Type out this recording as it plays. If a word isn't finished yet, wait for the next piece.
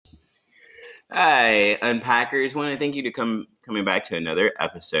Hi, Unpackers. Want to thank you to coming back to another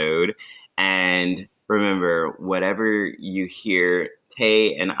episode. And remember, whatever you hear,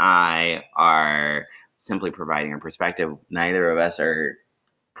 Tay and I are simply providing a perspective. Neither of us are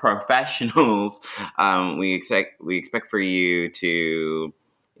professionals. We expect for you to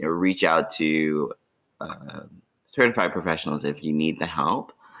reach out to uh, certified professionals if you need the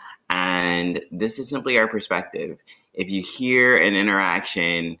help. And this is simply our perspective. If you hear an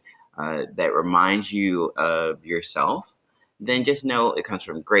interaction that reminds you of yourself, then just know it comes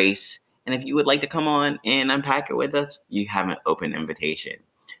from Grace. And if you would like to come on and unpack it with us, you have an open invitation.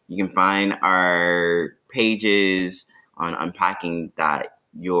 You can find our pages on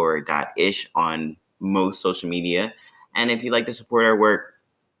unpacking.your.ish on most social media. And if you'd like to support our work,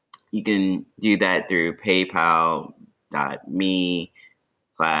 you can do that through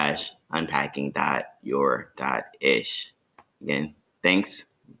paypal.me/unpacking.your.ish. Again, thanks.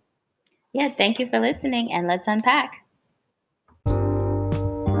 Yeah, thank you for listening, and let's unpack.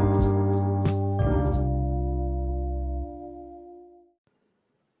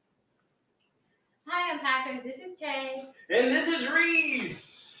 Hi, Unpackers. This is Tay. And this is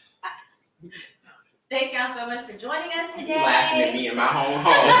Reese. Thank y'all so much for joining us today. Laughing at me in my home.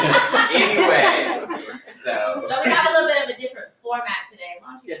 Anyway, so we have a little bit of a different format today.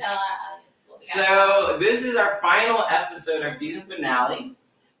 Why don't you tell our audience what we got? So this is our final episode, our season finale.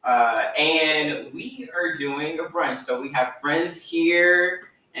 And we are doing a brunch. So we have friends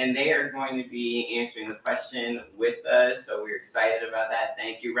here, and they are going to be answering the question with us. So we're excited about that.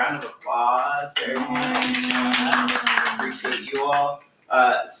 Thank you. Round of applause for everyone. Appreciate you all.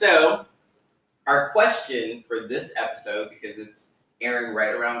 So our question for this episode, because it's airing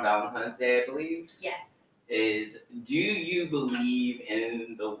right around Valentine's Day, I believe. Yes. Is, do you believe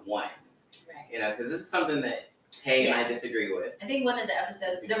in the one? Right. Because this is something that Tay and I disagree with. I think one of the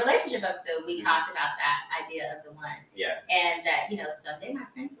episodes, the relationship episode, we talked about that idea of the one. Yeah. And that, someday my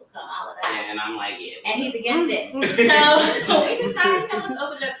friends will come, all of that. Yeah, and I'm like, yeah. And he's against it. So we decided, let's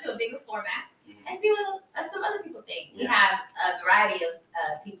open it up to a bigger format and see what some other people think. We have a variety of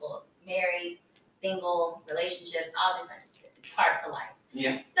people, married, single, relationships, all different parts of life.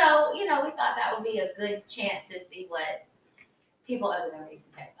 Yeah. So, we thought that would be a good chance to see what people other than Reese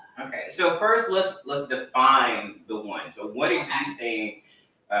and Tay thought. Okay, so first let's define the one. So what are you saying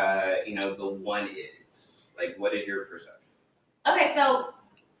the one is? Like, what is your perception? Okay, so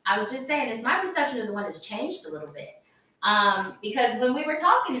I was just saying this, my perception of the one has changed a little bit. Because when we were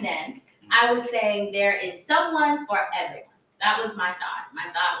talking then, I was saying there is someone for everyone. That was my thought.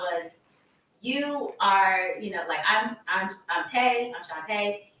 My thought was, you are, I'm Tay, I'm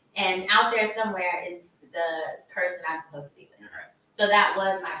Shantae, and out there somewhere is the person I'm supposed to be with. Okay. So that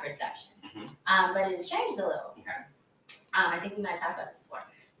was my perception. Mm-hmm. But it's changed a little. Okay. I think we might have talked about this before.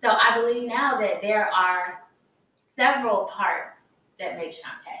 So I believe now that there are several parts that make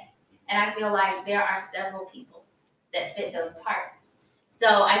Shantae. And I feel like there are several people that fit those parts.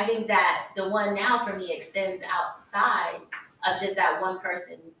 So I think that the one now for me extends outside of just that one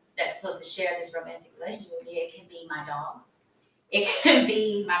person that's supposed to share this romantic relationship with me. It can be my dog. It can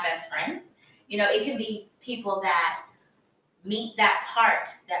be my best friend. It can be people that meet that part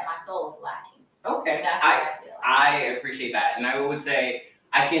that my soul is lacking. Okay. That's what I feel like. I appreciate that. And I would say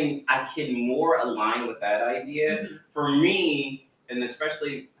I can more align with that idea. Mm-hmm. For me, and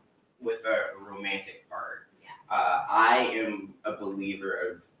especially with the romantic part, I am a believer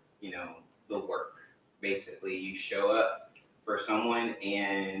of, the work. Basically, you show up for someone,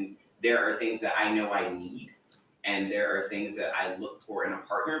 and there are things that I know I need, and there are things that I look for in a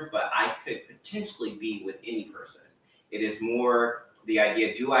partner, but I could potentially be with any person. It is more the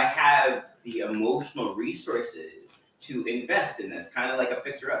idea, do I have the emotional resources to invest in this? Kind of like a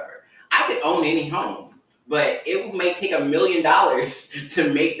fixer-upper. I could own any home, but it may take $1 million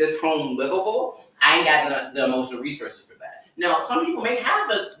to make this home livable. I ain't got the emotional resources for that. Now, some people may have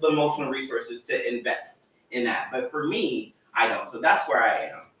the emotional resources to invest in that, but for me, I don't. So that's where I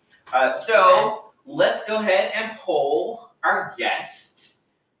am. So let's go ahead and poll our guests.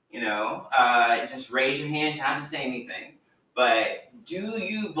 Just raise your hand. You don't have to say anything. But do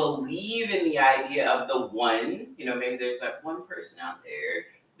you believe in the idea of the one? Maybe there's that one person out there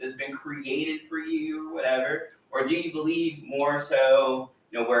that's been created for you or whatever. Or do you believe more so,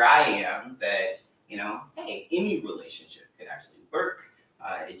 where I am, that, hey, any relationship could actually work.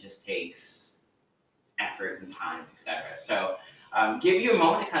 It just takes effort and time, etc. So give you a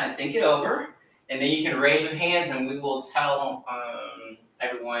moment to kind of think it over. And then you can raise your hands and we will tell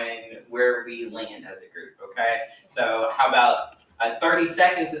everyone where we land as a group, okay? So how about 30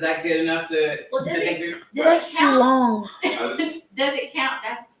 seconds? Is that good enough to think through? That's too long. Does it count?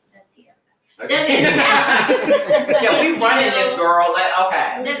 That's here. Does it count? Yeah, we running this, girl.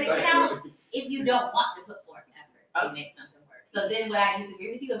 Okay. Does it count if you don't want to put forth effort to make something work? So then would I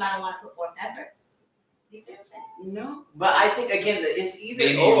disagree with you if I don't want to put forth effort? You see what I'm saying? No, but I think again that it's either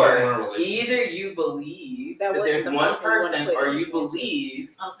Maybe or. Either you believe that there's one person, or you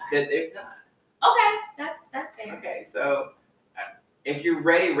believe that there's not. Okay, that's fair. Okay, so if you're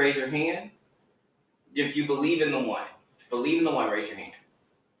ready, raise your hand. If you believe in the one, raise your hand.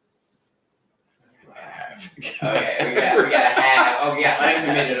 Okay, we got a half. Oh, we got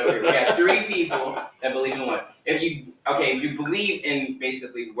uncommitted over here. We got 3 people that believe in one. If you believe in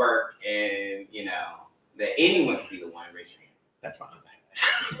basically work and that anyone can be the one, raise your hand. That's fine.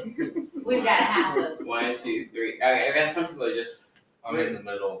 We've got a half of 1, 2, 3. Okay, I got some people are just. I'm in the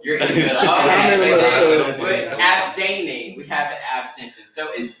middle. You're in the middle. I'm in the middle. We're abstaining. We have an abstention.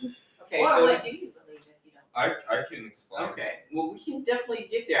 So it's okay. Or So what do you believe if you don't? I can explain. okay. Well, we can definitely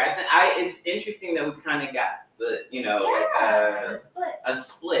get there. It's interesting that we kind of got the The split. a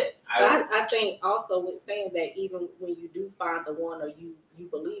split. I think also with saying that even when you do find the one or you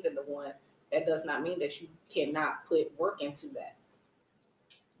believe in the one, that does not mean that you cannot put work into that.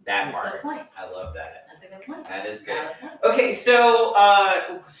 That That's a part. good point. I love that. That's a good point. That is good. Valid point. Okay, so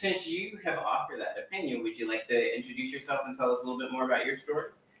since you have offered that opinion, would you like to introduce yourself and tell us a little bit more about your story?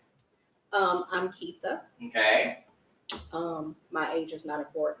 I'm Keitha. Okay. My age is not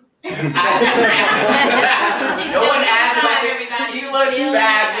important. She's No still one asked about fine, it. everybody. She looks Still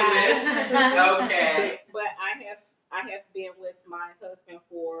fabulous. fine. Okay. But I have been with my husband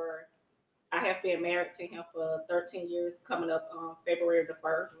I have been married to him for 13 years, coming up on February the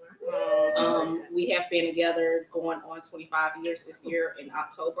 1st. We have been together going on 25 years this year in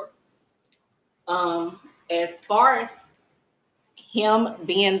October. As far as him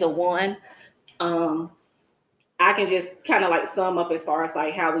being the one, I can just kind of like sum up as far as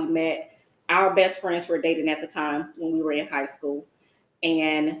like how we met. Our best friends were dating at the time when we were in high school,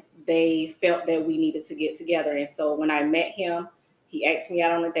 and they felt that we needed to get together. And so when I met him, he asked me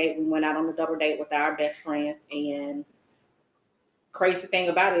out on a date. We went out on a double date with our best friends. And crazy thing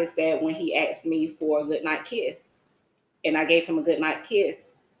about it is that when he asked me for a goodnight kiss, and I gave him a goodnight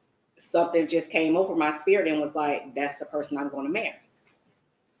kiss, something just came over my spirit and was like, that's the person I'm going to marry.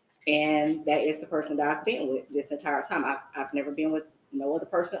 And that is the person that I've been with this entire time. I've never been with no other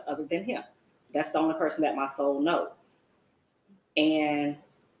person other than him. That's the only person that my soul knows. And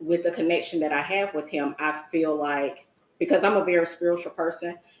with the connection that I have with him, I feel like, because I'm a very spiritual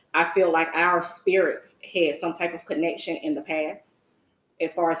person, I feel like our spirits had some type of connection in the past,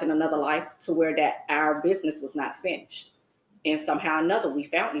 as far as in another life, to where that our business was not finished. And somehow or another, we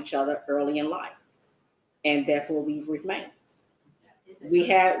found each other early in life. And that's where we've remained. We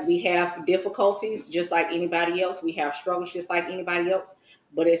have difficulties just like anybody else. We have struggles just like anybody else.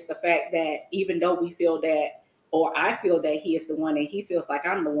 But it's the fact that even though we feel that, or I feel that he is the one and he feels like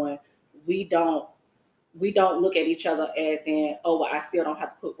I'm the one, we don't look at each other as in, oh, well, I still don't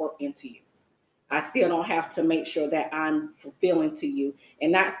have to put work into you. I still don't have to make sure that I'm fulfilling to you,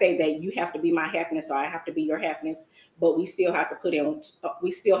 and not say that you have to be my happiness or I have to be your happiness, but we still have to put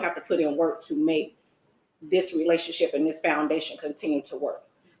in work to make this relationship and this foundation continue to work,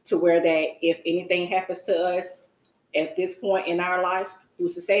 to where that if anything happens to us at this point in our lives,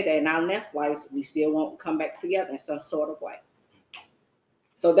 who's to say that in our next lives, we still won't come back together in some sort of way.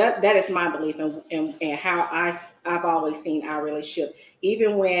 So that is my belief and how I've always seen our relationship.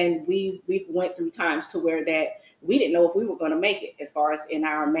 Even when we've went through times to where that we didn't know if we were going to make it, as far as in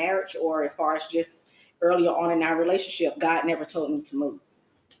our marriage or as far as just earlier on in our relationship, God never told me to move.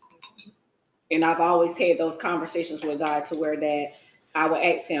 And I've always had those conversations with God to where that I would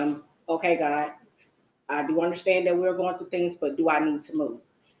ask him, okay, God, I do understand that we're going through things, but do I need to move?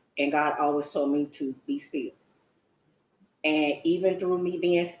 And God always told me to be still. And even through me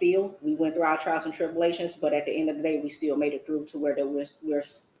being still, we went through our trials and tribulations, but at the end of the day, we still made it through to where that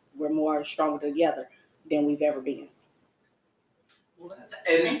we're more stronger together than we've ever been.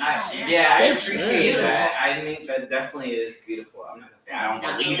 And I appreciate that. I think that definitely is beautiful. I'm not gonna say I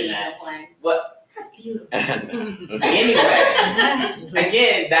don't believe in that, but that's beautiful. Anyway,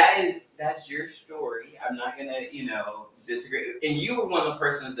 again, that's your story. I'm not gonna disagree. And you were one of the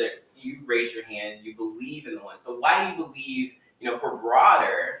persons that you raised your hand. You believe in the one. So why do you believe? For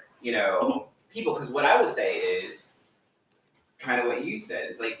broader, people. Because what I would say is kind of what you said.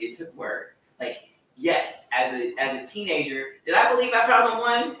 It's like it took work. Like. Yes, as a teenager, did I believe I found the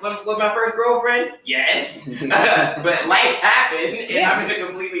one with my first girlfriend? Yes, but life happened, and I'm in a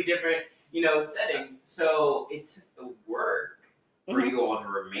completely different, setting. So it took the work for you all to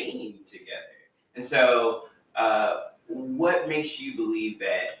remain together. And so, what makes you believe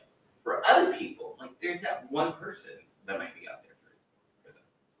that for other people, like there's that one person that might be out there for them.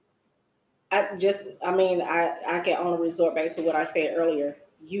 I can only resort back to what I said earlier.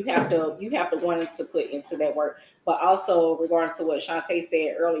 You have to want to put into that work. But also regarding to what Shantae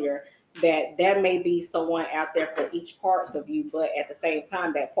said earlier, that may be someone out there for each parts of you, but at the same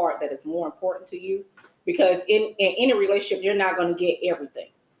time, that part that is more important to you. Because in any relationship, you're not going to get everything.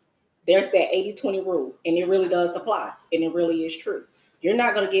 There's that 80-20 rule, and it really does apply, and it really is true. You're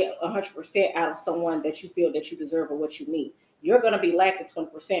not going to get 100% out of someone that you feel that you deserve or what you need. You're going to be lacking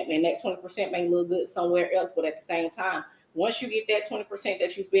 20%, and that 20% may look good somewhere else, but at the same time, once you get that 20%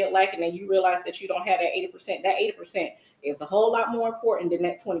 that you've been lacking and you realize that you don't have that 80%, that 80% is a whole lot more important than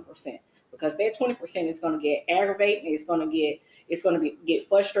that 20%, because that 20% is going to get aggravated, and it's going to get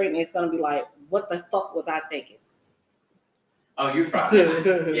frustrated, and it's going to be like, what the fuck was I thinking? Oh, you're fine.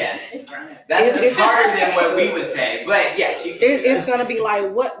 Yes. That's harder than what we would say, but yes, you can. It's going to be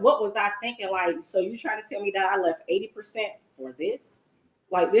like, what was I thinking? Like, so you trying to tell me that I left 80% for this?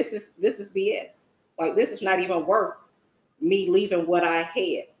 Like, this is BS. Like, this is not even worth me leaving what I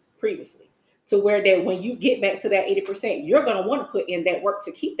had previously. To where that when you get back to that 80%, you're going to want to put in that work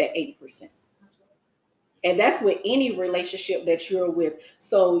to keep that 80%. And that's with any relationship that you're with.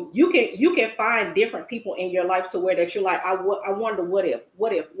 So you can find different people in your life to where that you're like, I wonder what if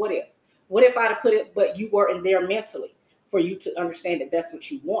I'd have put it, but you weren't there mentally for you to understand that that's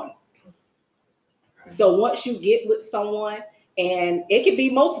what you want. So once you get with someone, and it could be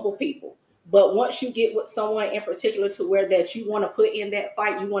multiple people, but once you get with someone in particular to where that you want to put in that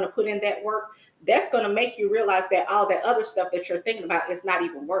fight, you want to put in that work, that's going to make you realize that all that other stuff that you're thinking about is not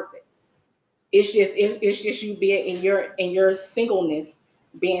even worth it. It's just you being in your singleness,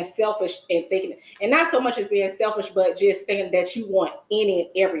 being selfish and thinking, and not so much as being selfish, but just thinking that you want any and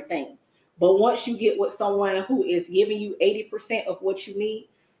everything. But once you get with someone who is giving you 80% of what you need,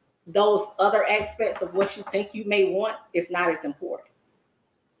 those other aspects of what you think you may want is not as important.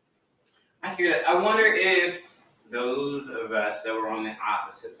 I hear that. I wonder if those of us that were on the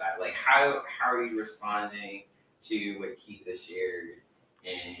opposite side, like how are you responding to what Keitha shared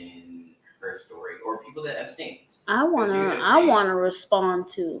in her story, or people that abstained? I wanna respond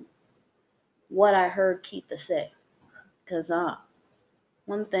to what I heard Keitha say, because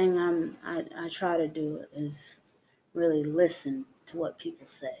one thing I try to do is really listen to what people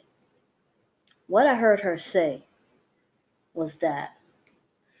say. What I heard her say was that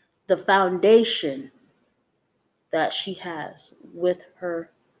the foundation that she has with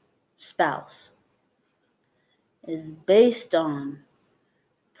her spouse is based on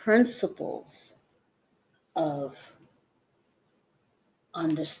principles of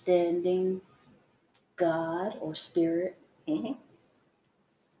understanding God or spirit,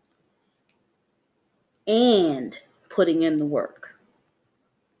 and putting in the work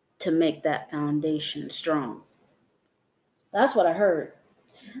to make that foundation strong. That's what I heard.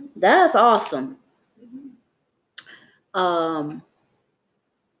 That's awesome. I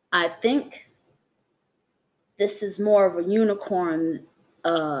think this is more of a unicorn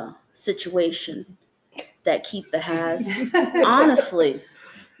situation that Keitha has, honestly,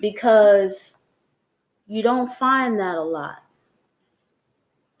 because you don't find that a lot.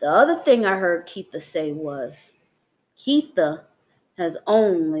 The other thing I heard Keitha say was Keitha has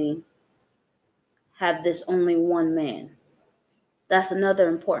only had this only one man. That's another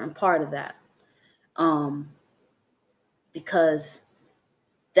important part of that, because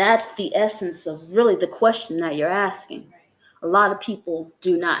that's the essence of really the question that you're asking. A lot of people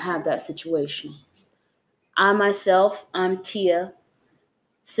do not have that situation. I'm Tia,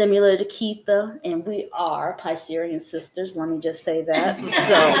 similar to Keitha, and we are Piscean sisters. Let me just say that.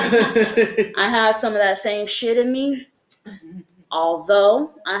 So I have some of that same shit in me,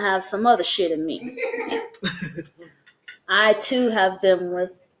 although I have some other shit in me. I too have been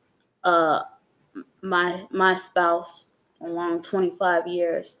with my spouse along 25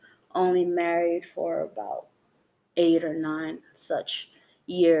 years, only married for about 8 or 9 such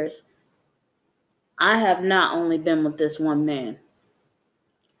years. I have not only been with this one man.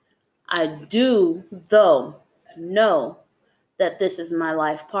 I do, though, know that this is my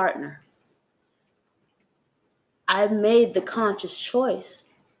life partner. I made the conscious choice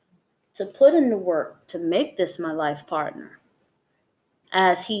to put in the work to make this my life partner,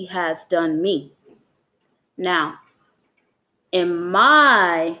 as he has done me. Now, in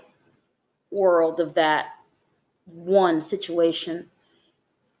my world of that one situation,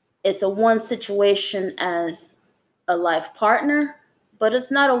 it's a one situation as a life partner, but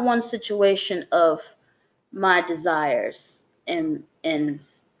it's not a one situation of my desires and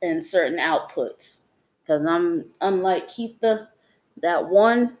certain outputs. Because I'm unlike Keitha, that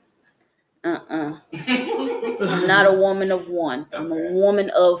one I'm not a woman of one. I'm a Okay. woman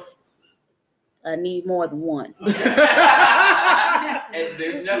of, I need more than one. And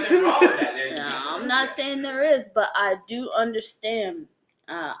there's nothing wrong with that. There's No, nothing wrong I'm with not that. saying there is, but I do understand.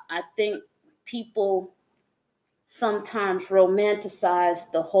 I think people sometimes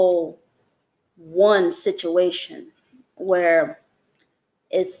romanticize the whole one situation where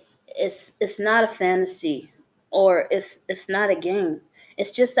it's not a fantasy or it's not a game.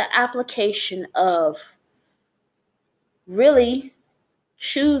 It's just an application of really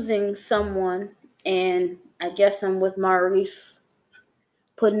choosing someone, and I guess I'm with Maurice,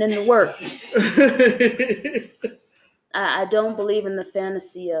 putting in the work. I don't believe in the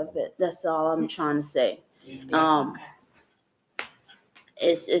fantasy of it. That's all I'm trying to say.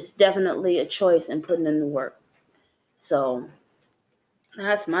 It's definitely a choice in putting in the work. So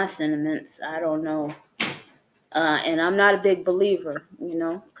that's my sentiments. I don't know. And I'm not a big believer,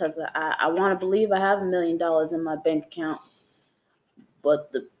 because I want to believe I have $1 million in my bank account.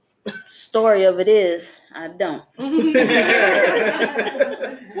 But the story of it is, I don't.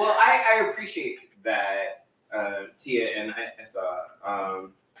 Well, I appreciate that, Tia, and I saw.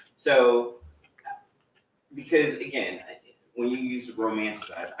 So, because again, when you use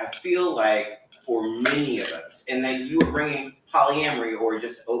romanticize, I feel like for many of us, and that you were bringing polyamory or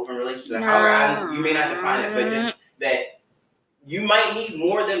just open relationships, however, you may not define it, but just that you might need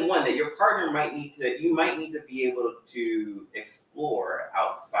more than one, that your partner might need to, you might need to be able to explore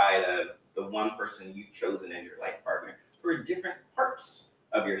outside of the one person you've chosen as your life partner for different parts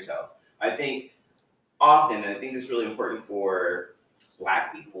of yourself. I think often, I think it's really important for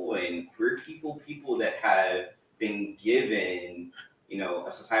Black people and queer people, people that have been given,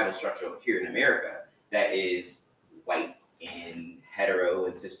 a societal structure here in America that is white and hetero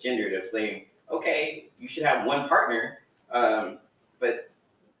and cisgendered, of saying, okay, you should have one partner, but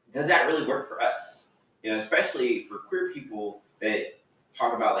does that really work for us? Especially for queer people that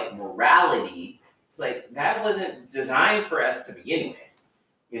talk about like morality, it's like that wasn't designed for us to begin with.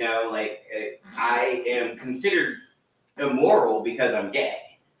 I am considered immoral because I'm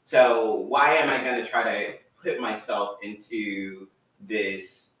gay. So why am I going to try to put myself into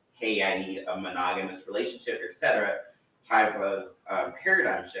this, hey, I need a monogamous relationship, etc., type of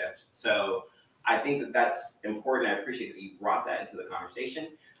paradigm shift? So I think that that's important. I appreciate that you brought that into the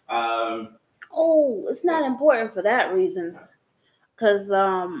conversation. It's not important for that reason. Because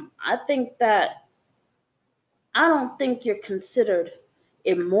I think that I don't think you're considered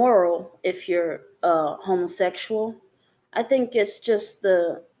immoral if you're homosexual. I think it's just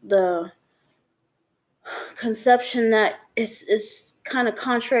the conception that is kind of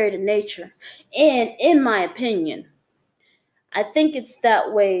contrary to nature. And in my opinion, I think it's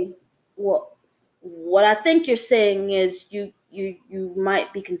that way. What I think you're saying is you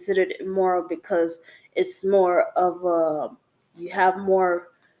might be considered immoral because it's more of you have more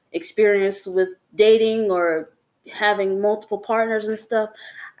experience with dating or having multiple partners and stuff.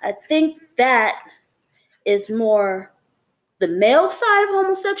 I think that is more the male side of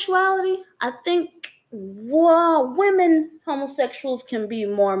homosexuality. I think women homosexuals can be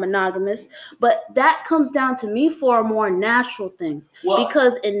more monogamous, but that comes down to me for a more natural thing. Well,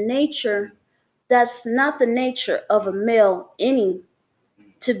 because in nature, that's not the nature of a male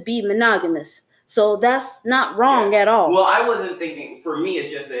to be monogamous. So that's not wrong at all. Well, I wasn't thinking, for me,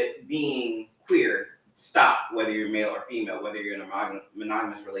 it's just that being queer, stop, whether you're male or female, whether you're in a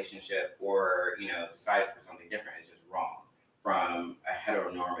monogamous relationship or, decide for something different, is just wrong from a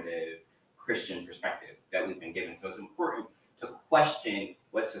heteronormative Christian perspective that we've been given. So it's important to question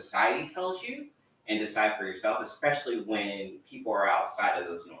what society tells you and decide for yourself, especially when people are outside of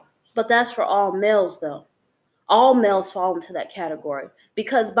those norms. But that's for all males, though. All males fall into that category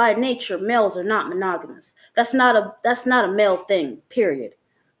because by nature, males are not monogamous. That's not a male thing, period.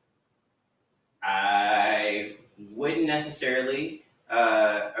 I wouldn't necessarily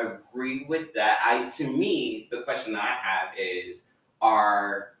agree with that. To me, the question that I have is,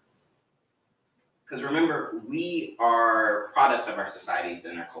 because remember, we are products of our societies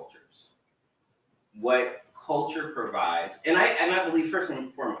and our cultures. What culture provides, and I believe first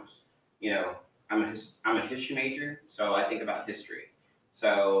and foremost, I'm a history major, so I think about history.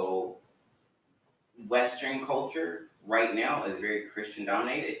 So Western culture right now is very Christian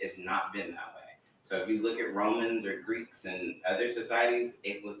dominated. It's not been that way. So if you look at Romans or Greeks and other societies,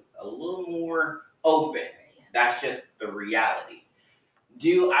 it was a little more open. That's just the reality.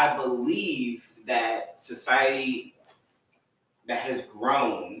 Do I believe that society that has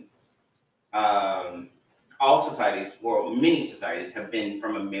grown, all societies, or many societies, have been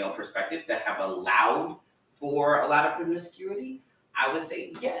from a male perspective that have allowed for a lot of promiscuity? I would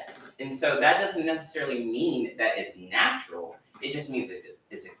say yes. And so that doesn't necessarily mean that it's natural. It just means that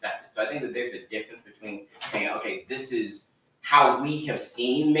it's accepted. So I think that there's a difference between saying, okay, this is how we have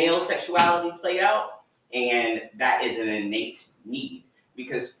seen male sexuality play out, and that is an innate need.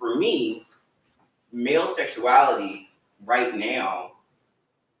 Because for me, male sexuality right now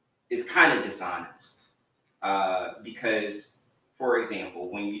is kind of dishonest. Because, for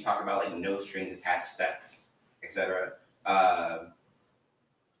example, when you talk about like no strings attached sex, etc.,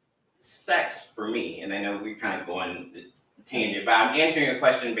 sex for me, and I know we're kind of going tangent, but I'm answering a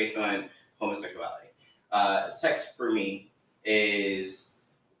question based on homosexuality. Sex for me is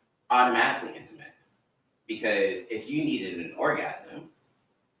automatically intimate, because if you needed an orgasm,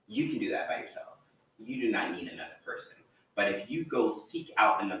 you can do that by yourself. You do not need another person. But if you go seek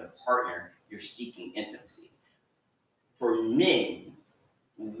out another partner, you're seeking intimacy. For men,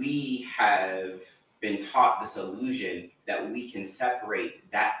 we have been taught this illusion that we can separate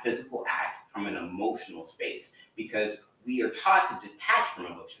that physical act from an emotional space, because we are taught to detach from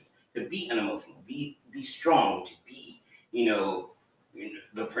emotions, to be unemotional, be strong, to be,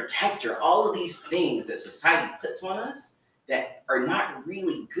 the protector, all of these things that society puts on us that are not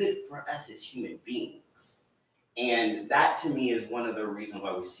really good for us as human beings. And that to me is one of the reasons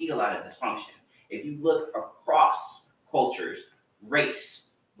why we see a lot of dysfunction. If you look across cultures, race,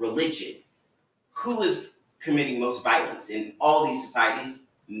 religion, who is committing most violence in all these societies?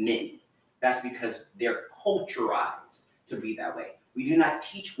 Men. That's because they're culturalized to be that way. We do not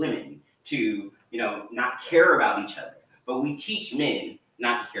teach women to, not care about each other, but we teach men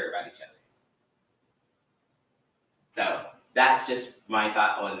not to care about each other. So that's just my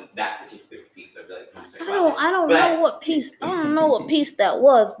thought on that particular piece of like homosexuality. I don't know what piece that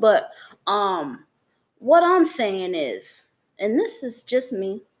was, but what I'm saying is, and this is just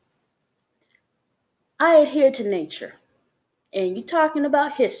me, I adhere to nature. And you talking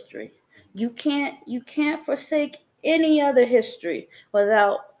about history. You can't forsake any other history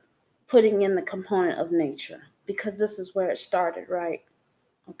without putting in the component of nature, because this is where it started, right?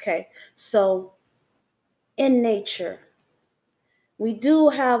 Okay. So in nature, we do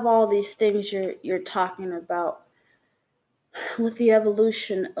have all these things you're talking about with the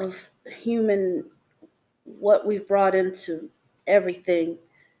evolution of human, what we've brought into everything.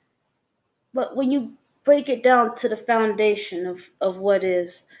 But when you break it down to the foundation of what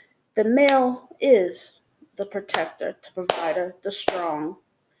is, the male is the protector, the provider, the strong,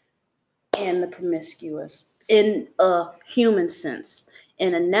 and the promiscuous in a human sense.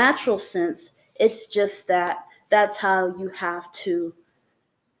 In a natural sense, it's just that's how you have to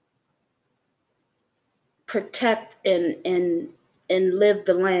protect and live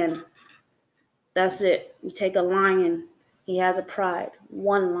the land. That's it. You take a lion, he has a pride.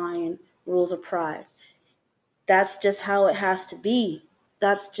 One lion rules a pride. That's just how it has to be.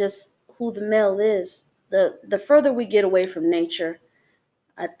 That's just who the male is. The further we get away from nature,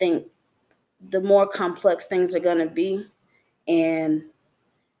 I think the more complex things are going to be, and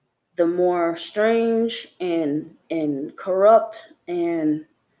the more strange and corrupt and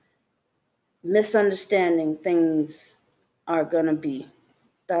misunderstanding things are going to be.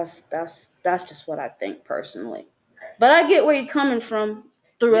 That's just what I think personally. Okay. But I get where you're coming from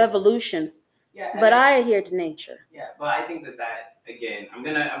through evolution. Yeah, but I adhere to nature. Yeah, but I think that again, I'm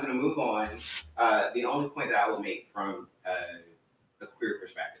gonna move on. The only point that I will make from a queer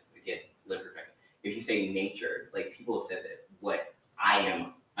perspective, again, live perspective, if you say nature, like people have said that what I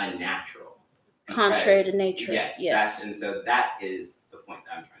am unnatural, contrary to nature. Yes. And so that is the point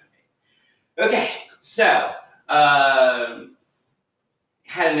that I'm trying to make. Okay, so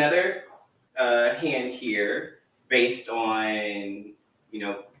had another hand here based on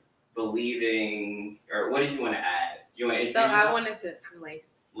believing, or what did you want to add? Do you want to? So I wanted to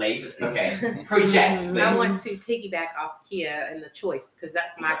Lace. Okay. Project. I want to piggyback off Kia and the choice, because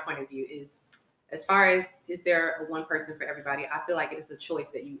that's my point of view. Is as far as, is there a one person for everybody? I feel like it is a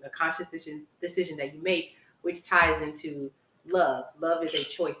choice a conscious decision that you make, which ties into love. Love is a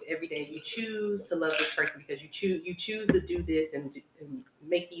choice. Every day you choose to love this person because you choose to do this and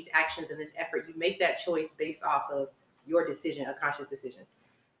make these actions and this effort. You make that choice based off of your decision, a conscious decision.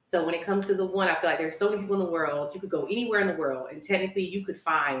 So when it comes to the one, I feel like there's so many people in the world. You could go anywhere in the world, and technically you could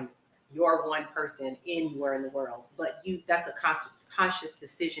find your one person anywhere in the world. But that's a conscious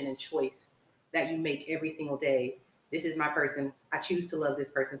decision and choice that you make every single day. This is my person. I choose to love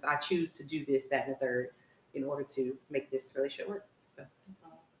this person. So I choose to do this, that, and the third in order to make this relationship work. So.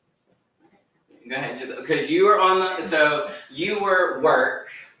 Go ahead, because you were work,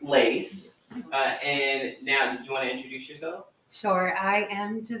 Lace, and now, did you want to introduce yourself? Sure, I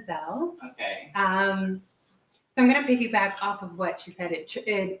am Giselle. Okay. So I'm gonna piggyback off of what she said.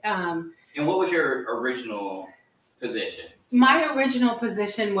 And what was your original position? My original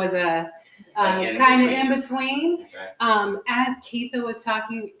position was a Like in kind of between? in between. Okay. As Keitha was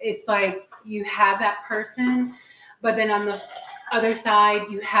talking, it's like you have that person, but then on the other side,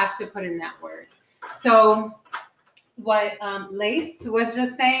 you have to put in that word. So what Lace was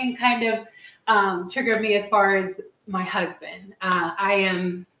just saying kind of triggered me as far as my husband. I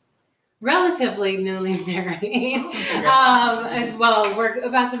am relatively newly married. Well, we're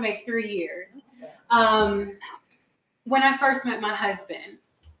about to make 3 years. When I first met my husband,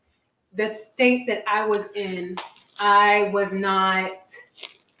 the state that I was in, I was not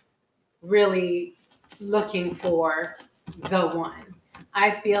really looking for the one.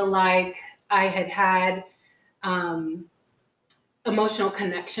 I feel like I had emotional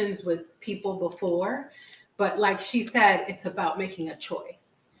connections with people before, but like she said, it's about making a choice.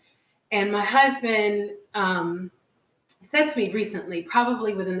 And my husband said to me recently,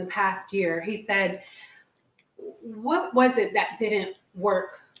 probably within the past year, he said, what was it that didn't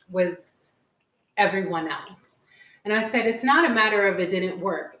work with everyone else? And I said, it's not a matter of it didn't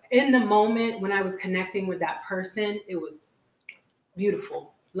work. In the moment when I was connecting with that person, it was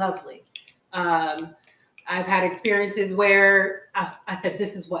beautiful, lovely. I've had experiences where I said,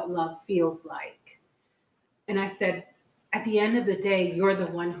 this is what love feels like. And I said, at the end of the day, you're the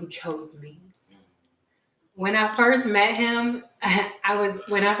one who chose me. When I first met him, it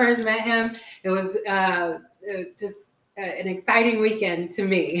was just an exciting weekend to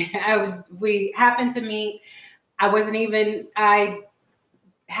me. We happened to meet. I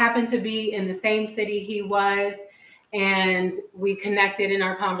happened to be in the same city he was, and we connected in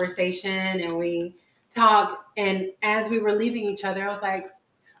our conversation and we talked. And as we were leaving each other, I was like,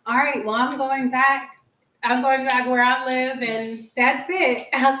 all right, well, I'm going back where I live, and that's it.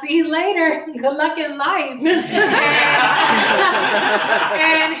 I'll see you later. Good luck in life. And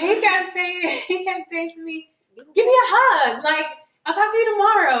he kept saying to me, give me a hug. Like, I'll talk to you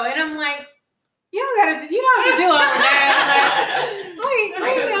tomorrow. And I'm like, you don't have to do all of that. Like,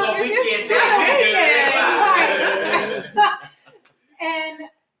 This is what we can't do. And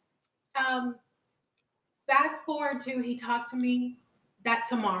fast forward to he talked to me that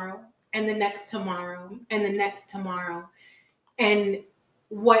tomorrow and the next tomorrow and the next tomorrow. And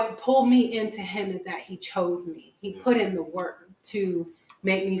what pulled me into him is that he chose me. He put in the work to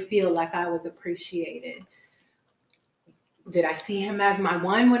make me feel like I was appreciated. Did I see him as my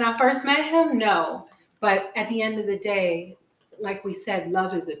one when I first met him? No. But at the end of the day, like we said,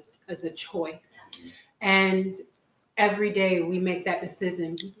 love is a choice. And every day we make that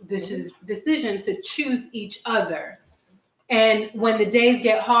decision to choose each other. And when the days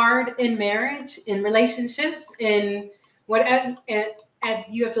get hard in marriage, in relationships, in whatever, and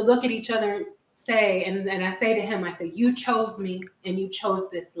you have to look at each other and say, and I say to him, I say, you chose me and you chose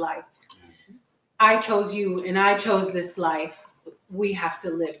this life. I chose you and I chose this life. We have to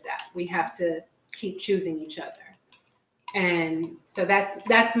live that. We have to keep choosing each other. And so that's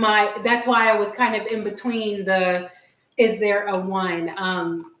why I was kind of in between is there a one?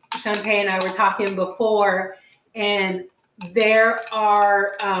 Shantae and I were talking before, and there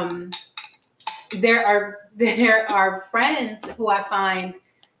are friends who I find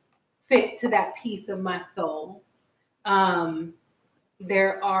fit to that piece of my soul.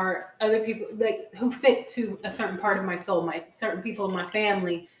 There are other people who fit to a certain part of my soul, certain people in my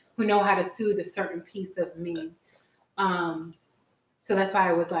family who know how to soothe a certain piece of me. So that's why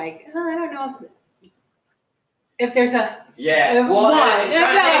I was like, I don't know if there's a Well,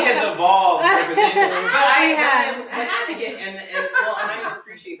 Shantae has evolved her position, but I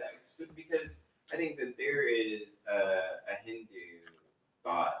appreciate that because I think that there is a Hindu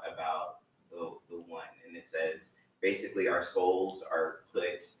thought about the one, and it says basically our souls are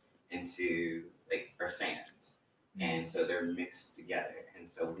put into our sand, and so they're mixed together, and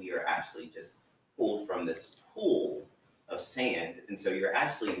so we are actually just pulled from this pool of sand, and so you're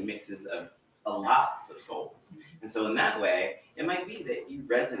actually mixes of lots of souls. And so in that way, it might be that you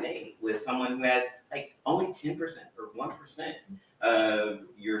resonate with someone who has only 10% or 1% of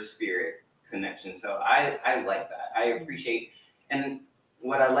your spirit connection. So I like that. I appreciate, and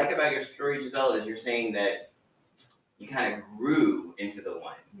what I like about your story, Giselle, is you're saying that you kind of grew into the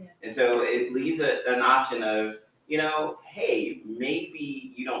one. Yeah. And so it leaves an option of, hey,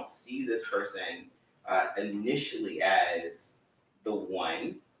 maybe you don't see this person initially as the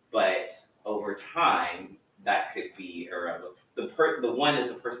one, but over time, that could be irrelevant. The one is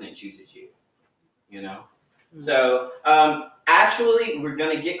the person that chooses you, Mm-hmm. So actually, we're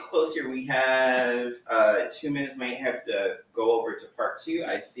going to get closer. We have 2 minutes. Might have to go over to part 2.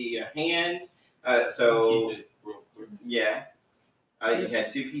 I see a hand. So Keep it Yeah. You had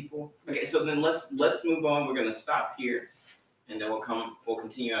 2 people. Okay, so then let's move on. We're gonna stop here, and then we'll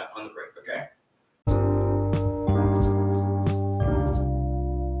continue on the break. Okay.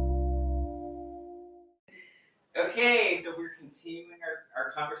 Okay, so we're continuing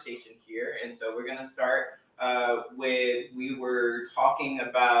our conversation here, and so we're gonna start we were talking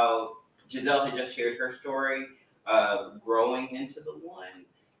about Giselle had just shared her story growing into the one,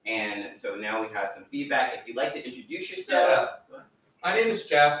 and so now we have some feedback. If you'd like to introduce yourself. My name is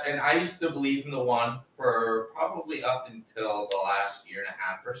Jeff, and I used to believe in the one for probably up until the last year and a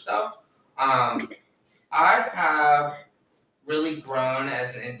half or so. I have really grown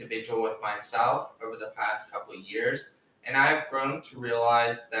as an individual with myself over the past couple of years, and I've grown to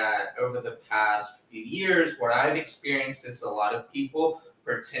realize that over the past few years, what I've experienced is a lot of people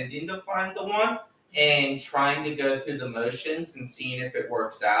pretending to find the one and trying to go through the motions and seeing if it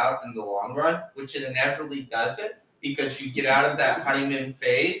works out in the long run, which it inevitably doesn't, because you get out of that honeymoon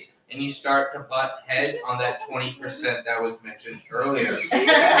phase and you start to butt heads on that 20% that was mentioned earlier.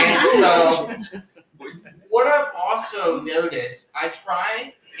 And so what I've also noticed, I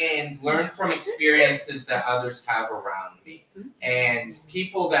try and learn from experiences that others have around me. And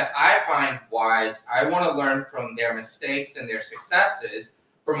people that I find wise, I want to learn from their mistakes and their successes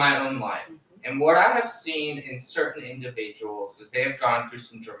for my own life. And what I have seen in certain individuals is they have gone through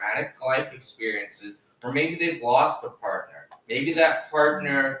some dramatic life experiences or maybe they've lost a partner. Maybe that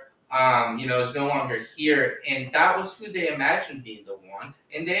partner, is no longer here, and that was who they imagined being the one,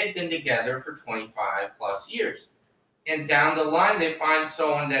 and they had been together for 25 plus years. And down the line, they find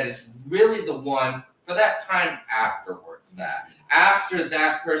someone that is really the one for that time afterwards. After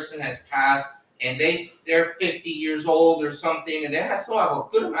that person has passed, and they're 50 years old or something, and they still have a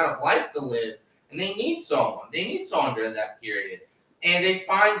good amount of life to live, and they need someone. They need someone during that period, and they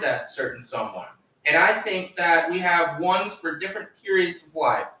find that certain someone. And I think that we have ones for different periods of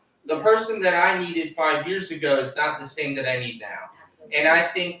life. The person that I needed 5 years ago is not the same that I need now. Absolutely. And I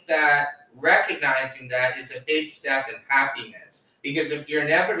think that recognizing that is a big step in happiness. Because if you're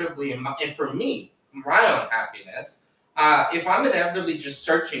inevitably, and for me, my own happiness, if I'm inevitably just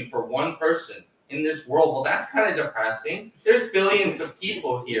searching for one person in this world, well, that's kind of depressing. There's billions of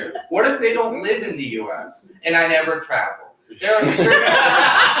people here. What if they don't live in the U.S. and I never travel? There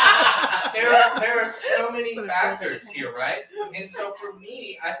are so many factors here, right? And so for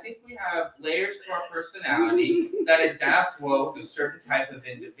me, I think we have layers to our personality that adapt well with a certain type of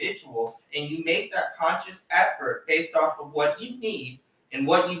individual, and you make that conscious effort based off of what you need and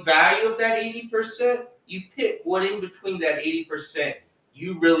what you value of that 80%. You pick what in between that 80%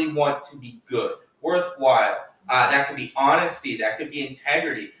 you really want to be good, worthwhile. That could be honesty, that could be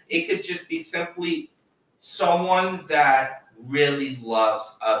integrity. It could just be simply someone that really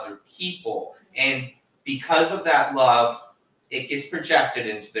loves other people, and because of that love, it gets projected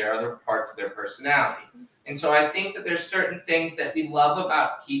into their other parts of their personality. And so I think that there's certain things that we love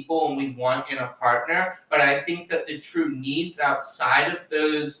about people and we want in a partner, but I think that the true needs outside of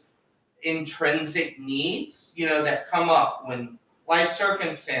those intrinsic needs, that come up when life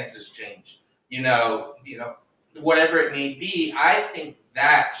circumstances change, whatever it may be, I think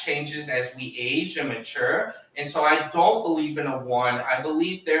that changes as we age and mature. And so I don't believe in a one. I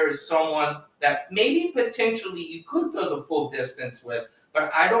believe there is someone that maybe potentially you could go the full distance with, but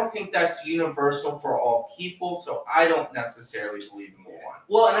I don't think that's universal for all people. So I don't necessarily believe in the one.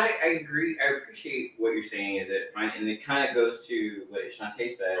 Well, and I agree. I appreciate what you're saying. And it kind of goes to what Shantae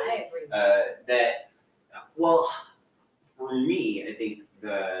said. I agree. For me, I think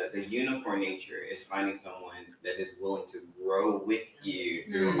the unicorn nature is finding someone that is willing to grow with you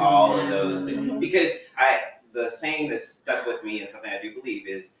through all of those things. Because the saying that stuck with me and something I do believe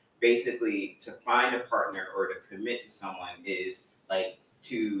is basically to find a partner or to commit to someone is like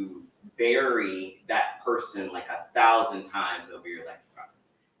to bury that person like 1,000 times over your lifetime.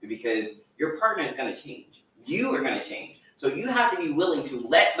 Because your partner is going to change. You are going to change. So you have to be willing to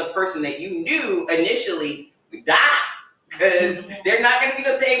let the person that you knew initially die. Because they're not going to be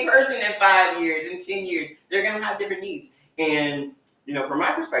the same person in 5 years, in 10 years. They're going to have different needs. And, from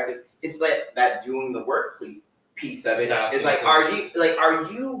my perspective, it's like that doing the work piece of it. It's like, are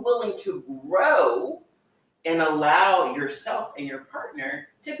you willing to grow and allow yourself and your partner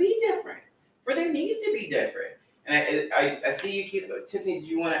to be different, for their needs to be different? And I see you, Keith. Tiffany, do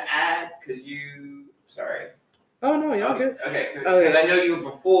you want to add? Sorry. Oh, no, y'all good. Okay, because I know you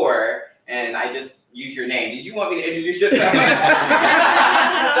before. And I just used your name. Did you want me to introduce yourself? Sorry,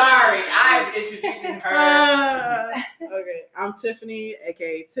 I'm introducing her. Okay, I'm Tiffany,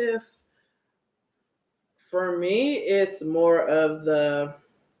 aka Tiff. For me, it's more of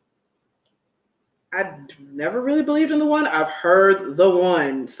I never really believed in the one. I've heard the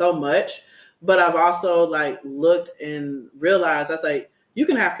one so much, but I've also like looked and realized that's like you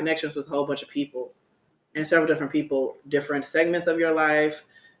can have connections with a whole bunch of people and several different people, different segments of your life,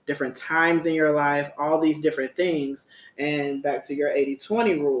 different times in your life, all these different things. And back to your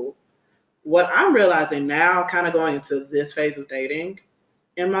 80-20 rule, what I'm realizing now, kind of going into this phase of dating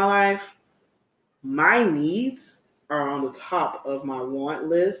in my life, my needs are on the top of my want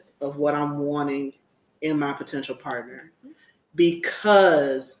list of what I'm wanting in my potential partner,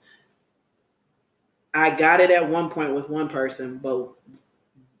 because I got it at one point with one person, but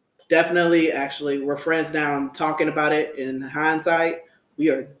definitely actually we're friends now. I'm talking about it in hindsight. We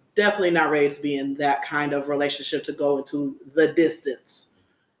are definitely not ready to be in that kind of relationship to go into the distance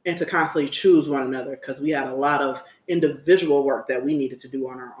and to constantly choose one another, because we had a lot of individual work that we needed to do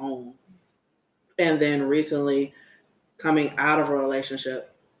on our own. And then recently coming out of a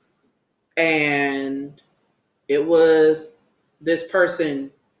relationship, and it was this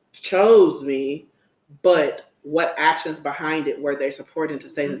person chose me, but what actions behind it were they supporting to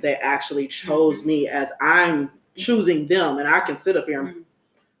say that they actually chose me as I'm choosing them? And I can sit up here and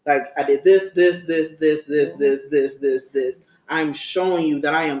like, I did this. I'm showing you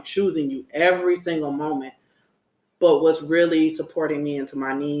that I am choosing you every single moment. But what's really supporting me into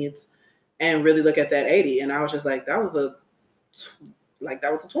my needs, and really look at that 80. And I was just like, that was a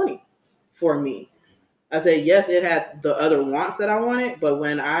 20 for me. I said, yes, it had the other wants that I wanted, but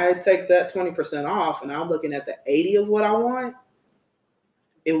when I take that 20% off and I'm looking at the 80 of what I want,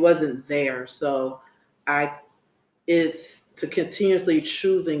 it wasn't there. So it's to continuously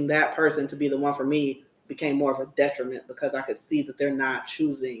choosing that person to be the one for me became more of a detriment, because I could see that they're not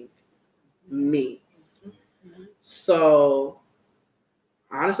choosing me. So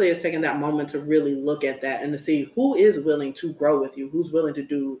honestly, it's taking that moment to really look at that and to see who is willing to grow with you, who's willing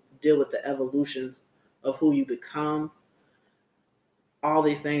to deal with the evolutions of who you become, all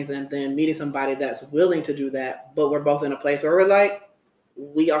these things, and then meeting somebody that's willing to do that. But we're both in a place where we're like,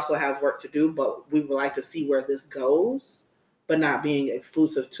 we also have work to do, but we would like to see where this goes, but not being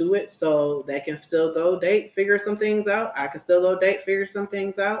exclusive to it. So they can still go date, figure some things out. I can still go date, figure some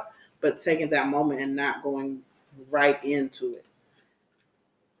things out, but taking that moment and not going right into it.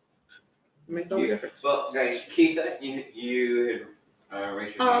 Makes no difference. Well, guys, Keith, you had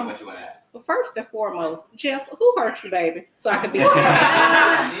raised your hand. What you want to ask? Well, first and foremost, Jeff, who hurt you, baby? So I could be. Yeah.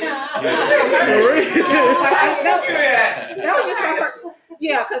 That was just my first.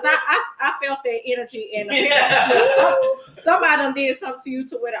 Yeah, because I felt that energy, and somebody done did something to you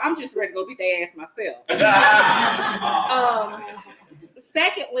to where I'm just ready to go beat their ass myself.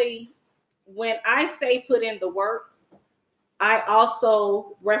 Secondly, when I say put in the work, I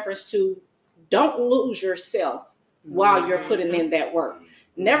also reference to don't lose yourself while you're putting in that work.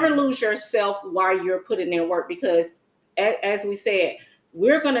 Never lose yourself while you're putting in work, because as we said,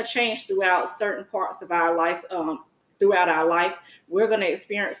 we're going to change throughout certain parts of our life. Throughout our life, we're going to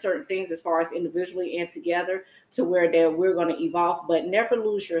experience certain things as far as individually and together, to where that we're going to evolve, but never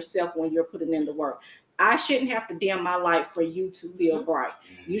lose yourself when you're putting in the work. I shouldn't have to dim my light for you to feel bright.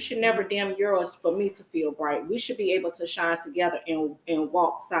 You should never dim yours for me to feel bright. We should be able to shine together and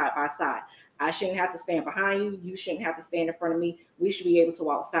walk side by side. I shouldn't have to stand behind you. You shouldn't have to stand in front of me. We should be able to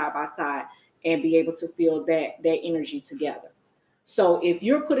walk side by side and be able to feel that energy together. So if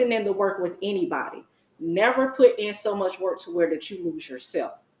you're putting in the work with anybody, never put in so much work to where that you lose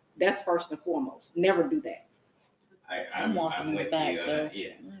yourself. That's first and foremost. Never do that. I'm with back you. there.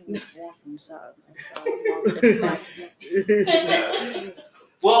 Yeah.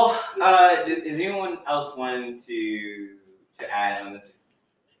 Well, is anyone else wanting to add on this?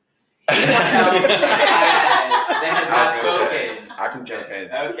 Anyone else that has not spoken? I can jump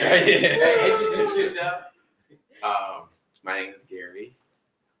in. Okay. Introduce yourself. My name is Gary.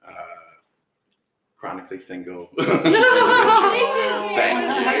 Chronically single. Me too,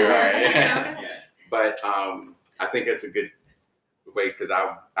 Thank you. Right. Yeah. But I think it's a good way, because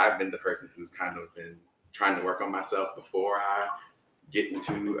I've been the person who's kind of been trying to work on myself before I get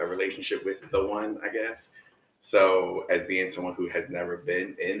into a relationship with the one, I guess. So as being someone who has never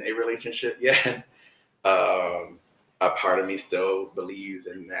been in a relationship yet, a part of me still believes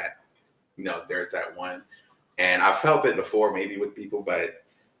in that, there's that one. And I felt it before, maybe with people, but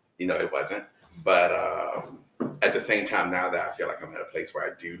it wasn't. But at the same time, now that I feel like I'm at a place where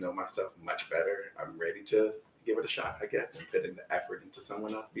I do know myself much better, I'm ready to give it a shot, I guess, and put in the effort into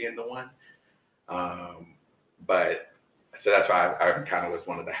someone else being the one. But so that's why I kind of was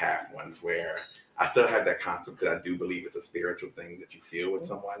one of the half ones, where I still have that concept, because I do believe it's a spiritual thing that you feel with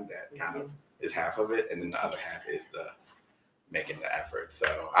someone that kind of is half of it, and then the other half is making the effort.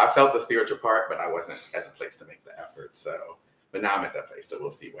 So I felt the spiritual part, but I wasn't at the place to make the effort. So, but now I'm at that place, so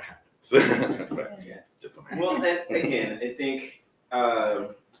we'll see what happens. But Yeah. just Well, and again, I think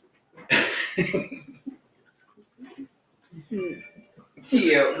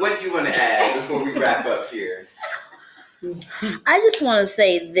Tia, what do you want to add before we wrap up here? I just want to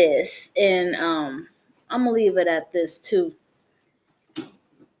say this, and I'm gonna leave it at this too.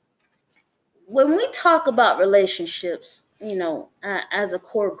 When we talk about relationships, as a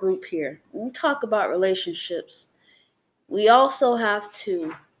core group here, when we talk about relationships, we also have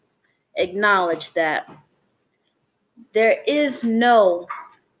to acknowledge that there is no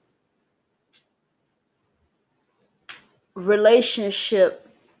relationship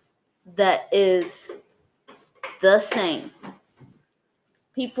that is the same.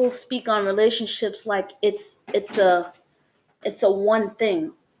 People speak on relationships like it's a one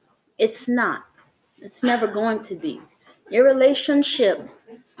thing. It's not. It's never going to be. Your relationship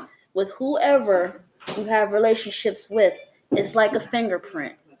with whoever you have relationships with is like a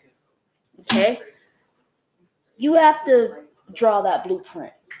fingerprint. Okay? You have to draw that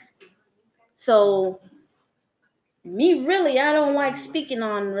blueprint. So me really, I don't like speaking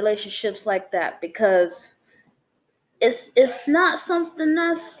on relationships like that because it's not something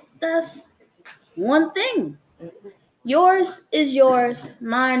that's one thing. Yours is yours,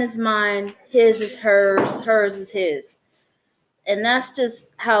 mine is mine, his is hers, hers is his. And that's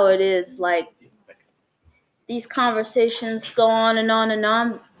just how it is. Like, these conversations go on and on and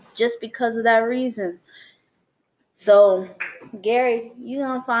on just because of that reason. So, Gary, you're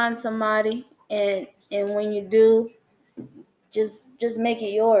gonna find somebody, and when you do, just make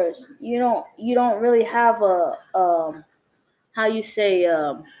it yours. You don't really have a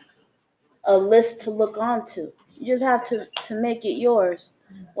a list to look onto. You just have to make it yours,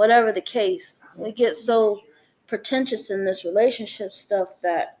 whatever the case. We get so pretentious in this relationship stuff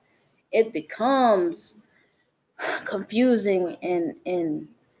that it becomes confusing and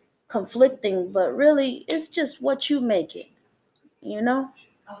conflicting, but really it's just what you make it,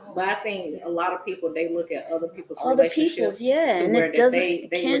 But I think a lot of people, they look at other people's Other relationships people's, yeah, to and where it doesn't they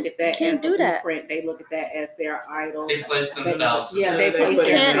can't look at that can't as do a that. blueprint. They look at that as their idol. They place themselves. Yeah, they They place put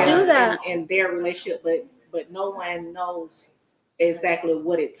Can't do themselves that. in their relationship, but no one knows exactly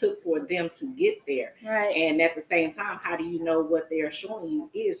what it took for them to get there. Right, And at the same time, how do you know what they're showing you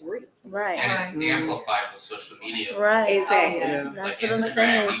is real? right, And it's amplified with social media. right. Exactly. Yeah. Like That's what I'm Instagram,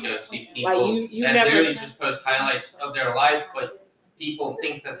 saying. you go see Like people you that never literally just post highlights of their life, but people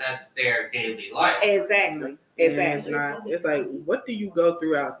think that that's their daily life. exactly. And it's Exactly. not. It's like, what do you go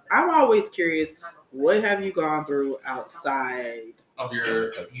through I'm always curious. What have you gone through outside Of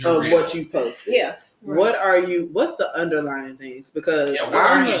your of real. what you posted? Yeah. What's the underlying things? Because Yeah, what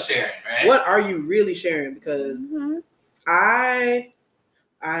are you sharing, right? what are you really sharing? Because Mm-hmm. I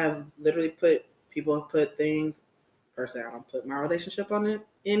have literally people have put things. Personally, I don't put my relationship on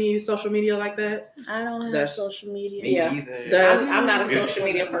any social media like that. I don't have That's- social media. Me Yeah. either. I'm not a social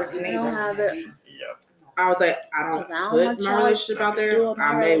media person I don't either. have it. I was like, I don't 'Cause I don't put want my y'all relationship out there. doing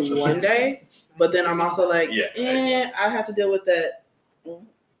I my may relationship. one day, but then I'm also like, Yeah. I have to deal with that,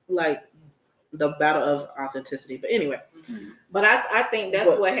 like the battle of authenticity. But anyway, But I think that's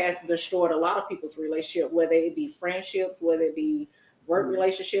But- what has destroyed a lot of people's relationship, whether it be friendships, whether it be work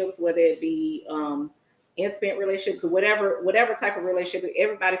relationships, whether it be intimate relationships, whatever type of relationship.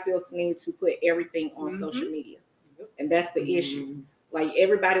 Everybody feels the need to put everything on social media, and that's the issue. Like,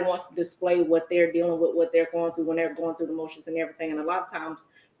 everybody wants to display what they're dealing with, what they're going through when they're going through the motions and everything. And a lot of times,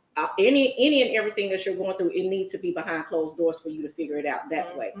 any and everything that you're going through, it needs to be behind closed doors for you to figure it out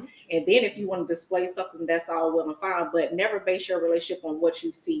that way. And then if you want to display something, that's all well and fine, but never base your relationship on what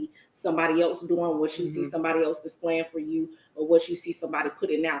you see somebody else doing, what you see somebody else displaying for you, or what you see somebody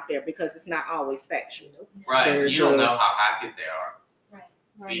putting out there, because it's not always factual. Right. Very You don't true. know how happy they are.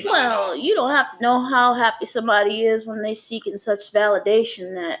 Right. You don't Well, know. you don't have to know how happy somebody is when they seeking such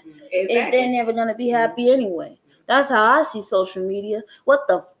validation that they're never gonna be happy anyway. That's how I see social media. What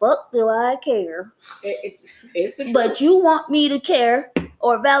the fuck do I care? It's the truth. But you want me to care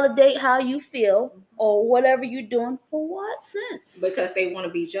or validate how you feel or whatever you're doing for what sense? Because they want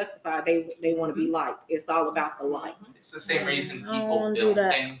to be justified, they want to be liked. It's all about the likes. It's the same reason I don't people wanna do film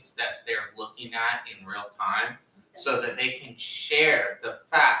that. things that they're looking at in real time so that they can share the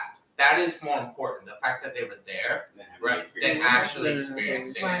fact. That is more important, the fact that they were there, right, than actually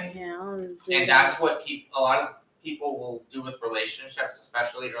experiencing it. Yeah, I don't do And that's what a lot of people will do with relationships,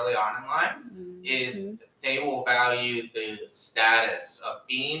 especially early on in life, is Mhm. they will value the status of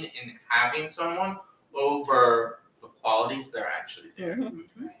being and having someone over the qualities that are actually there.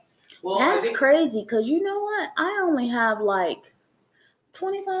 Well, I That's think- crazy, because you know what? I only have like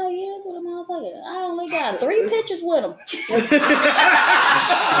 25 years with a motherfucker. I only got 3 pictures with him. Okay.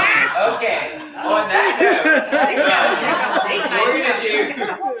 On that note,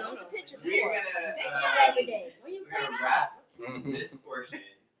 we're gonna wrap this portion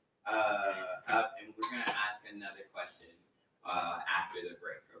up, and we're gonna ask another question after the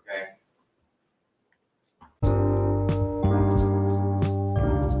break. Okay.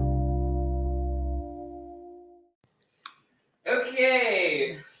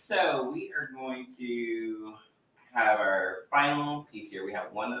 Okay, so we are going to have our final piece here. We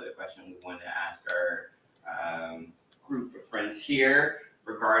have one other question we wanted to ask our group of friends here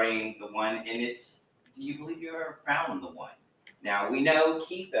regarding the one, and it's, do you believe you ever found the one? Now, we know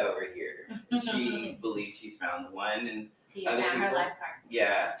Keith over here. She believes she's found the one, and She Other found her people? life partner.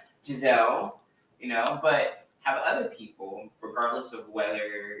 yeah, Giselle, but have other people, regardless of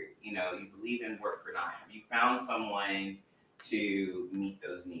whether, you believe in work or not, have you found someone to meet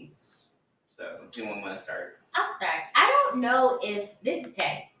those needs? So, does anyone want to start? I'll start. I don't know if this is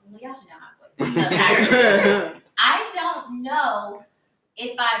Tay. Well, y'all should know my voice. I don't know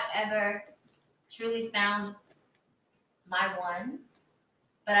if I've ever truly found my one,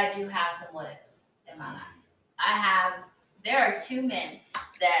 but I do have some what ifs in my life. There are 2 men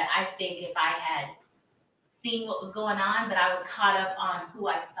that I think if I had seen what was going on, but I was caught up on who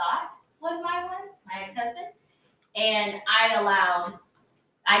I thought was my one, my ex-husband, and I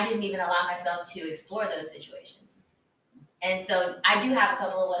didn't even allow myself to explore those situations. And so I do have a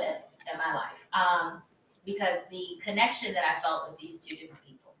couple of what ifs in my life, because the connection that I felt with these 2 different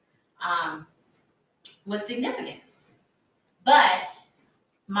people was significant. But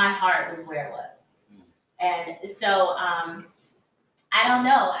my heart was where it was. And so I don't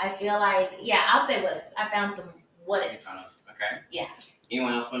know. I feel like, I'll say what ifs. I found some what ifs. Okay. Yeah.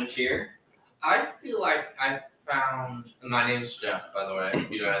 Anyone else want to share? I feel like I found, my name's Jeff, by the way,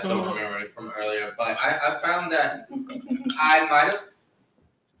 if you guys don't remember me from earlier, but I found that I might have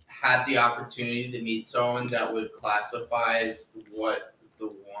had the opportunity to meet someone that would classify as what the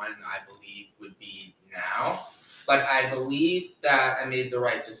one I believe would be now. But I believe that I made the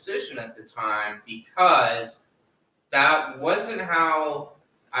right decision at the time, because that wasn't how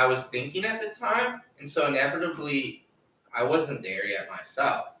I was thinking at the time. And so inevitably, I wasn't there yet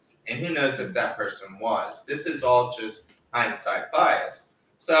myself. And who knows if that person was. This is all just hindsight bias.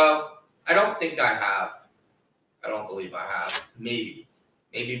 So I don't think I have. I don't believe I have. Maybe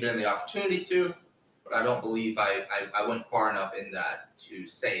given the opportunity to, but I don't believe I went far enough in that to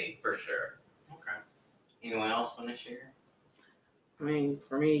say for sure. Okay. Anyone else want to share? I mean,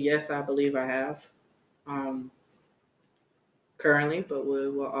 for me, yes, I believe I have. Currently, but we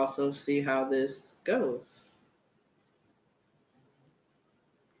will also see how this goes.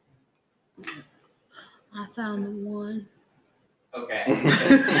 I found the one. Okay. Okay,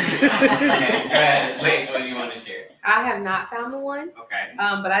 go ahead. Wait, so what do you want to share? I have not found the one. Okay.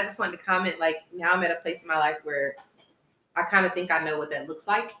 But I just wanted to comment, like, now I'm at a place in my life where I kind of think I know what that looks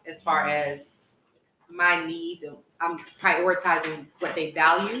like as far as my needs, and I'm prioritizing what they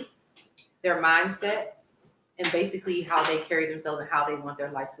value, their mindset, and basically how they carry themselves and how they want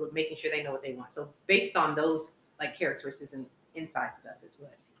their life to look, making sure they know what they want. So based on those like characteristics and inside stuff is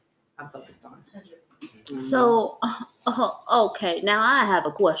what I'm focused on. So, okay, now I have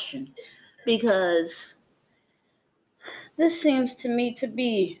a question, because this seems to me to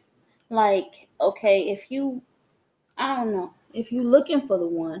be like, okay, if you looking for the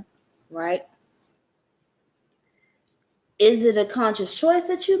one, right? Is it a conscious choice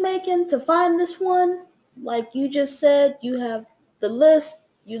that you're making to find this one? Like you just said, you have the list,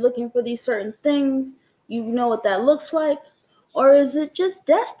 you're looking for these certain things, you know what that looks like, or is it just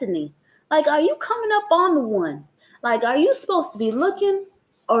destiny? Like, are you coming up on the one? Like, are you supposed to be looking,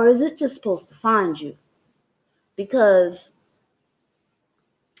 or is it just supposed to find you? Because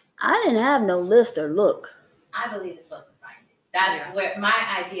I didn't have no list or look. I believe it's supposed to find you. That's where my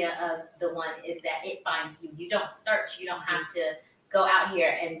idea of the one is, that it finds you. You don't search. You don't have to go out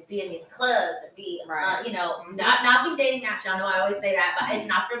here and be in these clubs or be, not be dating apps. Y'all know I always say that, but it's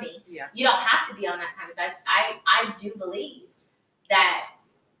not for me. Yeah. You don't have to be on that kind of stuff. I do believe that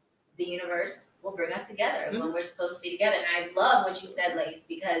the universe will bring us together when we're supposed to be together. And I love what you said, Lace,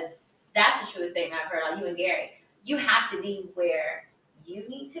 because that's the truest statement I've heard on you and Gary. You have to be where you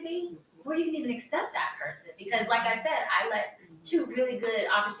need to be, before you can even accept that person. Because like I said, I let 2 really good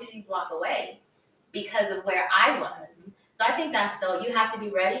opportunities walk away because of where I was. So I think that's, so you have to be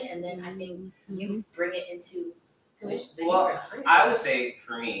ready, and then I think you bring it into tuition. Well, I would say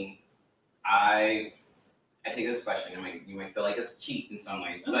for me, I take this question, you might feel like it's cheap in some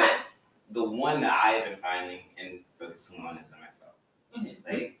ways, but the one that I have been finding and focusing on is myself. Mm-hmm.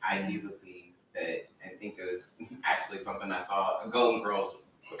 Like I do believe that. I think it was actually something I saw a Golden Girls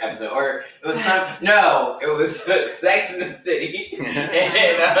episode, or it was it was Sex in the City,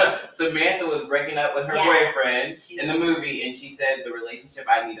 and Samantha was breaking up with her boyfriend in the movie, and she said the relationship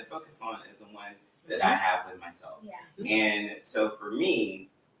I need to focus on is the one that I have with myself. Yeah. And so for me,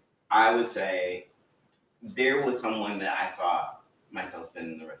 I would say there was someone that I saw myself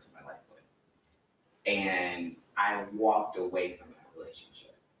spending the rest of my life with, and I walked away from that relationship.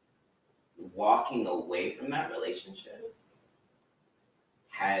 Walking away from that relationship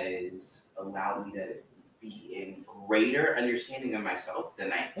has allowed me to be in greater understanding of myself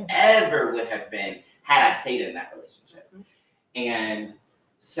than I ever would have been had I stayed in that relationship. And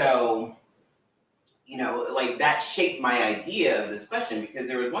so, like that shaped my idea of this question, because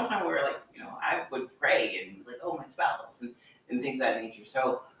there was one time where I would pray and like, oh, my spouse and things of that nature.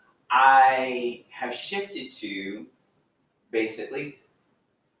 So I have shifted to basically,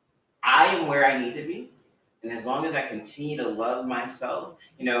 I am where I need to be. And as long as I continue to love myself,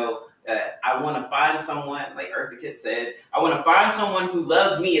 I want to find someone, like Eartha Kitt said, I want to find someone who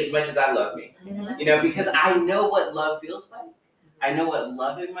loves me as much as I love me. Mm-hmm. Because I know what love feels like. I know what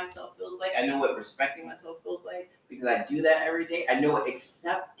loving myself feels like. I know what respecting myself feels like, because I do that every day. I know what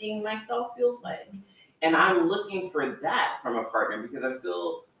accepting myself feels like. And I'm looking for that from a partner, because I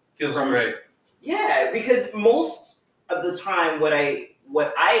feels great. Yeah, because most of the time what I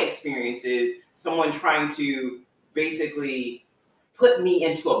experience is someone trying to basically put me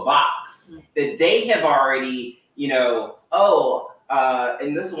into a box that they have already, and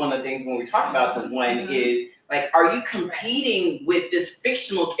this is one of the things when we talk about the one is, like, are you competing with this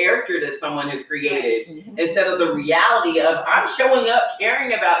fictional character that someone has created instead of the reality of, I'm showing up,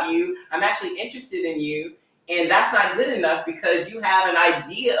 caring about you, I'm actually interested in you, and that's not good enough because you have an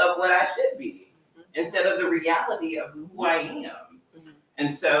idea of what I should be instead of the reality of who I am. And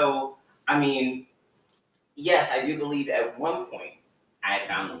so, yes, I do believe at one point I had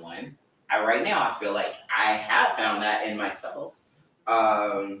found the one. Right now I feel like I have found that in myself.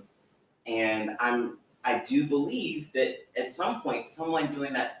 And I do believe that at some point, someone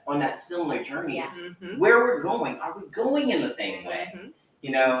doing that on that similar journey is where we're going. Are we going in the same way?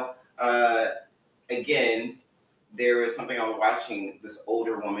 Again, there was something I was watching, this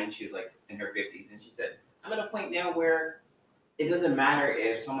older woman, she was like in her 50s, and she said, I'm at a point now where it doesn't matter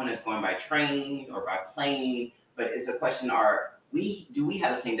if someone is going by train or by plane, but it's a question, do we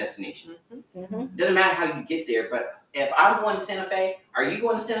have the same destination? Doesn't matter how you get there, but if I'm going to Santa Fe, are you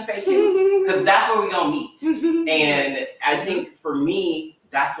going to Santa Fe too? Because that's where we're going to meet. And I think for me,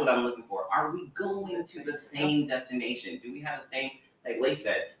 that's what I'm looking for. Are we going to the same destination? Do we have the same, like Leigh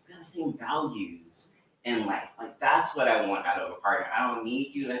said, we have the same values in life? Like, that's what I want out of a partner. I don't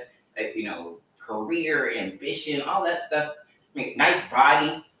need you to, career, ambition, all that stuff. Nice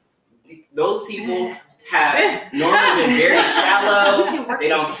body. Those people have normally been very shallow. They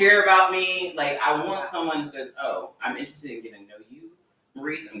don't care about me. Like, I want someone who says, oh, I'm interested in getting to know you,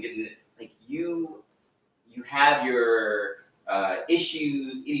 Maurice. I'm getting to, like, you have your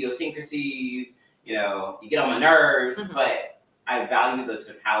issues, idiosyncrasies, you get on my nerves, but I value the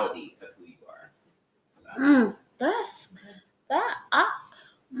totality of who you are. So.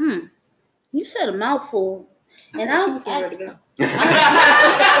 You said a mouthful. And she was ready to go.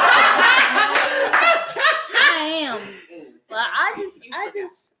 I am. But I don't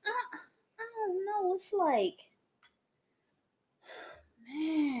know. It's like,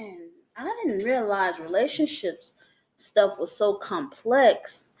 man, I didn't realize relationships stuff was so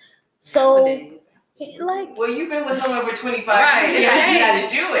complex. So, like, well, you've been with someone for 25 right, years. You got to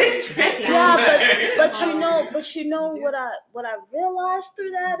do it. Yeah, but you know what I realized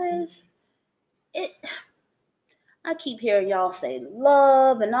through that is I keep hearing y'all say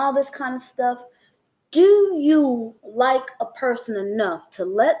love and all this kind of stuff. Do you like a person enough to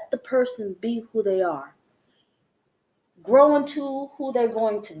let the person be who they are? Grow into who they're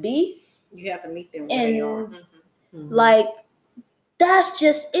going to be? You have to meet them where they are. Like, that's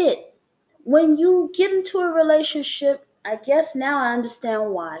just it. When you get into a relationship, I guess now I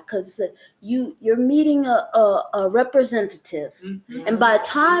understand why. Because you're meeting a representative. And by the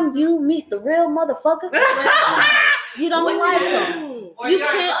time you meet the real motherfucker, you don't like them. Or You you're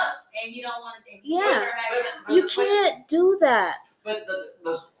can't- in love and you don't want to. Yeah. But You the question- can't do that. But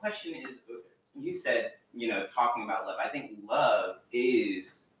the question is, you said, talking about love. I think love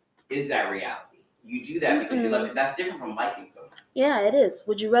is that reality. You do that because you love it. That's different from liking someone. Yeah, it is.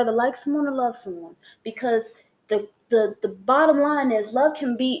 Would you rather like someone or love someone? Because the bottom line is love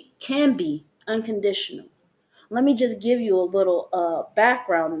can be unconditional. let me just give you a little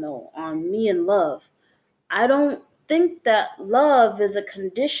background though on me and love. I don't think that love is a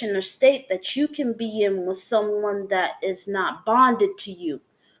condition or state that you can be in with someone that is not bonded to you.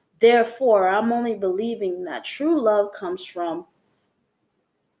 Therefore, I'm only believing that true love comes from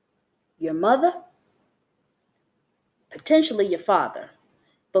your mother, potentially your father,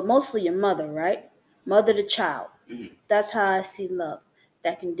 but mostly your mother, right? Mother to child. Mhm. That's how I see love,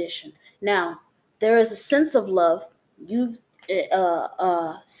 that condition. Now, there is a sense of love. You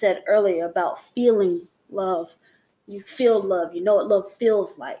said earlier about feeling love. You feel love. You know what love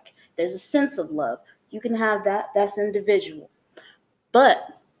feels like. There's a sense of love. You can have that. That's individual. But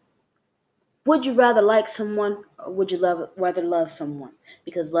would you rather like someone or would you rather love someone?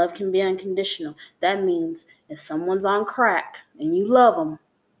 Because love can be unconditional. That means if someone's on crack and you love them,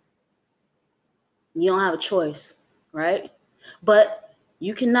 you don't have a choice, right? But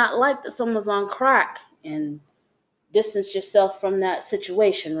you cannot like that someone's on crack and distance yourself from that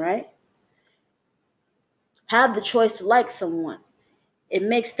situation, right? Have the choice to like someone. It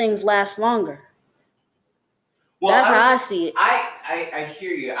makes things last longer. Well, That's how I see it. I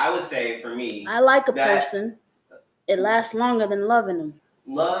hear you. I would say for me, I like a that- person. It lasts longer than loving them.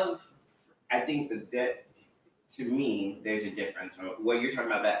 love, I think that to me, there's a difference. What you're talking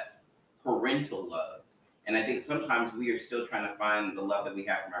about, that parental love. And I think sometimes we are still trying to find the love that we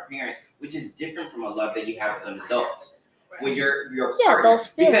have from our parents, which is different from a love that you have with an adult. When your partner. those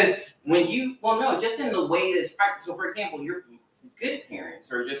feelings. Because when you, well, no, just in the way it's practiced. So, for example, your good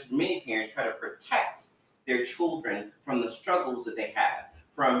parents, or just many parents, try to protect their children from the struggles that they have,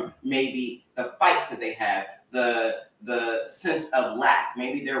 from maybe the fights that they have, the sense of lack.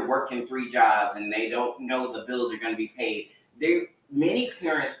 Maybe they're working 3 jobs and they don't know the bills are going to be paid. Many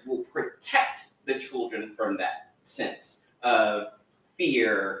parents will protect the children from that sense of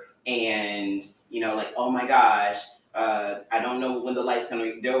fear and, like, oh my gosh, I don't know when the light's going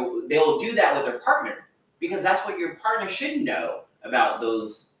to be. They'll do that with their partner because that's what your partner should know about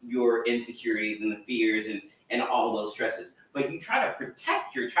your insecurities and the fears and all those stresses. But you try to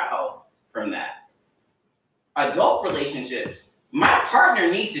protect your child from that. Adult relationships, my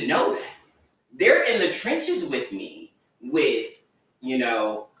partner needs to know that. They're in the trenches with me with,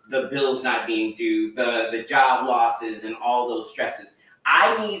 the bills not being due, the job losses and all those stresses.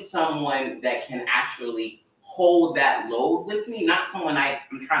 I need someone that can actually hold that load with me, not someone I'm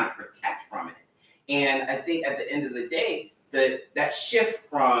trying to protect from it. And I think at the end of the day, that shift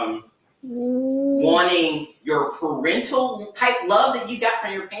from wanting your parental type love that you got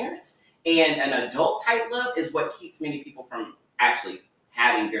from your parents and an adult type love is what keeps many people from actually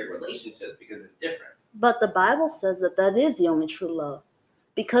having good relationships because it's different. But the Bible says that is the only true love.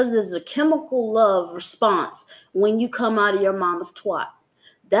 Because there's a chemical love response when you come out of your mama's twat.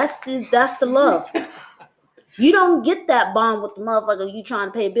 That's the love. You don't get that bond with the motherfucker you trying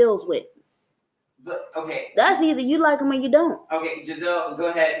to pay bills with. But okay. That's either you like them or you don't. Okay, Giselle, go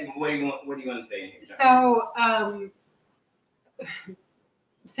ahead. What do you want to say? So,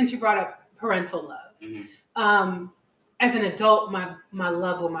 since you brought up parental love, as an adult, my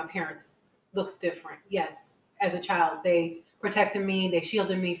love with my parents looks different. Yes, as a child, they protected me, they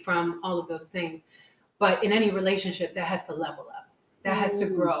shielded me from all of those things. But in any relationship, that has to level up. That has to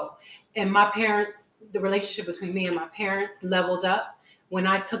grow. And my parents, the relationship between me and my parents leveled up when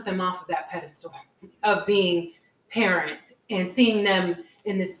I took them off of that pedestal of being parent and seeing them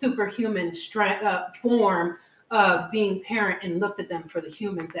in this superhuman form of being parent and looked at them for the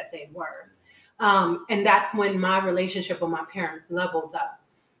humans that they were. And that's when my relationship with my parents leveled up.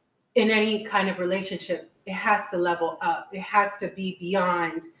 In any kind of relationship, it has to level up. It has to be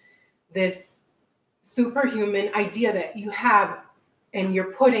beyond this superhuman idea that you have and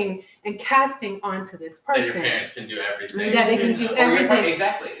you're putting and casting onto this person. That your parents can do everything. That they can do everything.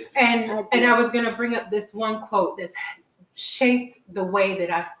 Exactly. And I was going to bring up this one quote that's shaped the way that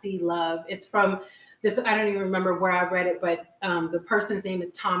I see love. It's from this, I don't even remember where I read it, but the person's name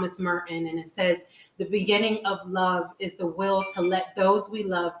is Thomas Merton, and it says, "The beginning of love is the will to let those we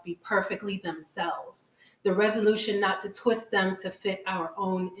love be perfectly themselves, the resolution not to twist them to fit our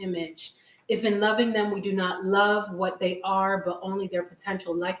own image. If in loving them we do not love what they are, but only their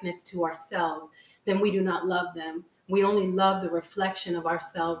potential likeness to ourselves, then we do not love them. We only love the reflection of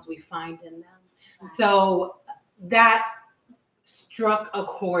ourselves we find in them." So that struck a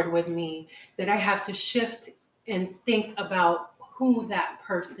chord with me, that I have to shift and think about who that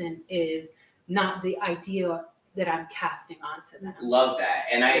person is, not the idea that I'm casting onto them. Love that.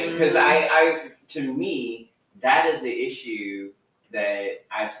 And I to me, that is the issue that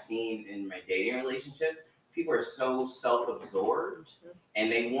I've seen in my dating relationships. people are so self-absorbed,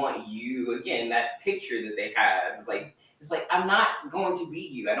 and they want you again. That picture that they have, like it's like I'm not going to be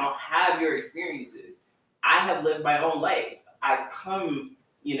you. I don't have your experiences. I have lived my own life. I come,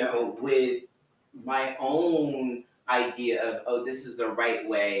 with my own idea of, oh, this is the right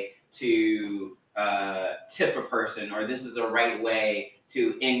way to tip a person, or this is the right way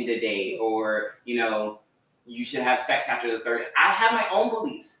to end the date, or you should have sex after the third. I have my own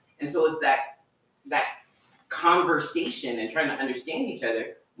beliefs, and so it's that conversation and trying to understand each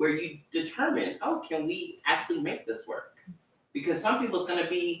other where you determine, oh, can we actually make this work? Because some people's going to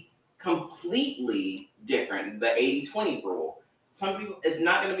be completely different. The 80-20 rule. Some people, it's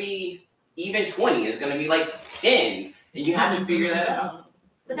not going to be even 20. It's going to be like 10, and you have to figure that out.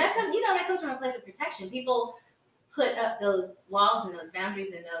 But that comes from a place of protection. People put up those walls and those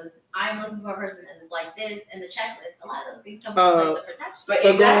boundaries and those, I'm looking for a person that is like this, and the checklist. A lot of those things come from a place of protection. But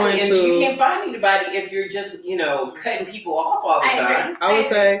exactly, and you can't find anybody if you're just, cutting people off all the time. I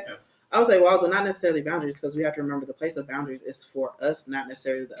would say walls, but not necessarily boundaries, because we have to remember the place of boundaries is for us, not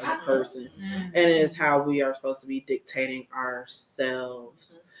necessarily the other person. And it is how we are supposed to be dictating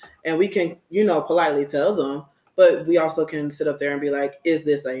ourselves. And we can, politely tell them, but we also can sit up there and be like, is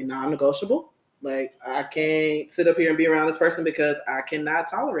this a non-negotiable? Like, I can't sit up here and be around this person because I cannot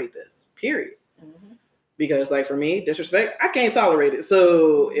tolerate this, period. Because, like, for me, disrespect, I can't tolerate it.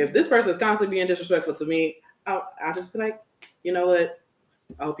 So if this person is constantly being disrespectful to me, I'll just be like, you know what?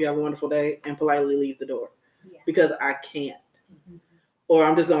 I hope you have a wonderful day, and politely leave the door. Because I can't. Or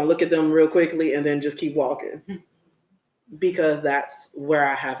I'm just going to look at them real quickly and then just keep walking. Because that's where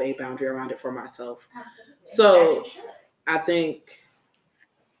I have a boundary around it for myself. Absolutely. So I think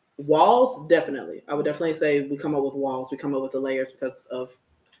walls, definitely. I would definitely say we come up with walls. We come up with the layers because of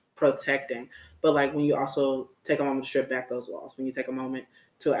protecting. But like when you also take a moment to strip back those walls, when you take a moment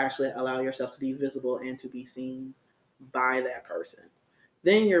to actually allow yourself to be visible and to be seen by that person,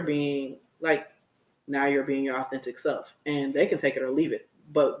 then you're being now you're being your authentic self, and they can take it or leave it.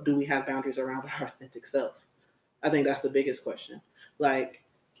 But do we have boundaries around our authentic self? I think that's the biggest question. Like,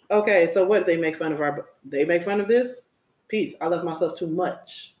 okay, so what, they make fun of this? Peace. I love myself too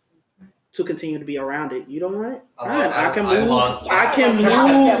much to continue to be around it. You don't want it? Fine. I can move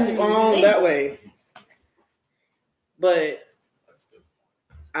on that way. But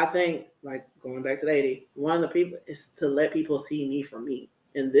I think, like, going back to the 80, one of the people is to let people see me for me.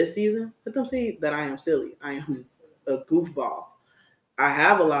 In this season, let them see that I am silly. I am a goofball. I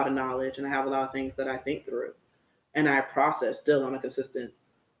have a lot of knowledge, and I have a lot of things that I think through, and I process still on a consistent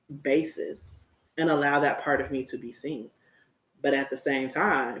basis, and allow that part of me to be seen. But at the same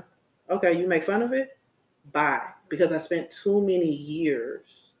time, okay, you make fun of it? Bye. Because I spent too many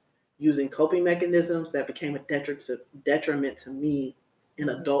years using coping mechanisms that became a detriment to me in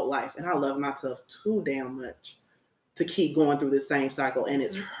adult life. And I love myself too damn much to keep going through this same cycle. And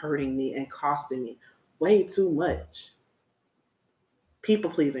it's hurting me and costing me way too much.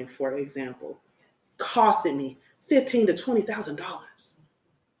 People pleasing, for example, costed me $15,000 to $20,000.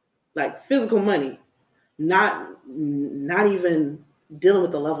 Like physical money, not even dealing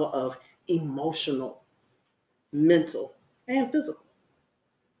with the level of emotional, mental, and physical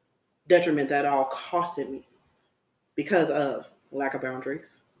detriment that all costed me because of lack of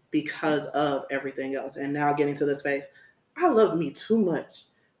boundaries, because of everything else. And now getting to this phase, I love me too much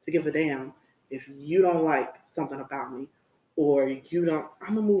to give a damn if you don't like something about me, or you don't.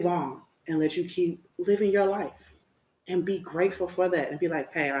 I'm gonna move on and let you keep living your life and be grateful for that and be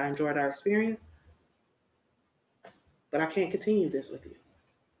like, hey, I enjoyed our experience, but I can't continue this with you.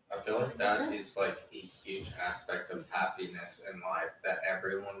 I feel like that is like a huge aspect of happiness in life that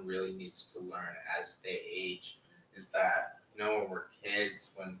everyone really needs to learn as they age, is that, when we're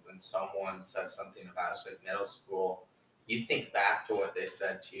kids, when someone says something about us, like middle school, you think back to what they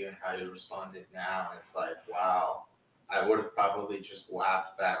said to you and how you responded now, and it's like, wow, I would have probably just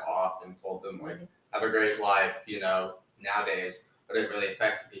laughed that off and told them, like, have a great life, nowadays, but it really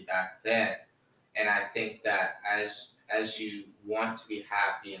affected me back then. And I think that as you want to be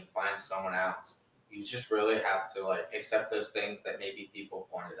happy and find someone else, you just really have to accept those things that maybe people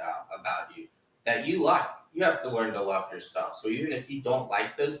pointed out about you that you like. You have to learn to love yourself. So even if you don't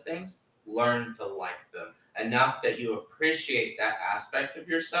like those things, learn to like them enough that you appreciate that aspect of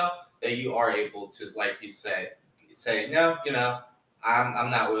yourself, that you are able to, like you say, no, I'm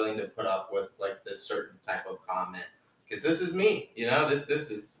not willing to put up with this certain type of comment, because this is me, this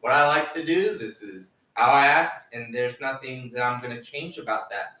is what I like to do. This is how I act, and there's nothing that I'm going to change about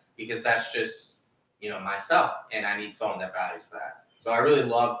that, because that's just, myself, and I need someone that values that. So I really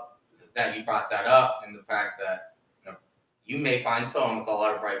love that you brought that up, and the fact that, you may find someone with a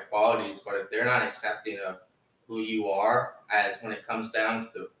lot of right qualities, but if they're not accepting of who you are, as when it comes down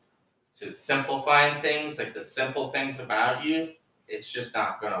to simplifying things, like the simple things about you, it's just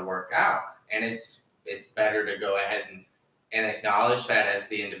not going to work out. And it's better to go ahead and acknowledge that as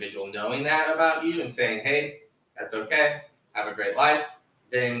the individual, knowing that about you and saying, hey, that's okay, have a great life,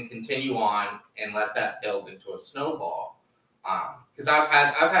 then continue on and let that build into a snowball. Because I've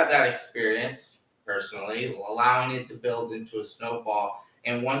had that experience personally, allowing it to build into a snowball.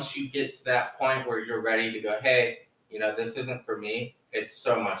 And once you get to that point where you're ready to go, hey, this isn't for me, it's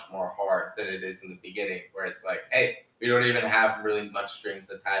so much more hard than it is in the beginning, where it's like, hey, we don't even have really much strings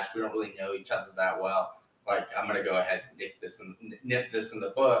attached. We don't really know each other that well. Like, I'm going to go ahead and nip this in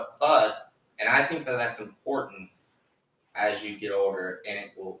the bud. And I think that that's important as you get older, and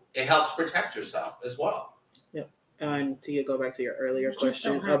it helps protect yourself as well. Yeah. And to go back to your earlier You just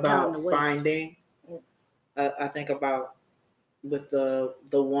question don't have about time to waste. finding, I think about with the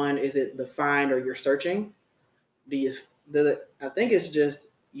one, is it the find or you're searching? I think it's just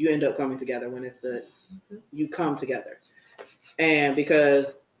you end up coming together when it's you come together. And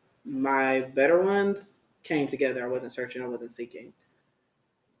because my better ones came together, I wasn't searching, I wasn't seeking.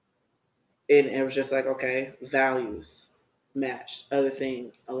 It was just like, okay, values matched, other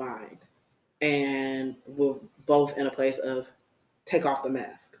things aligned. And we're both in a place of take off the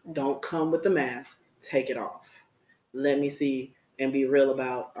mask. Don't come with the mask, take it off. Let me see and be real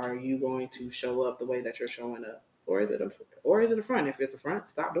about, are you going to show up the way that you're showing up? Or is it a front? If it's a front,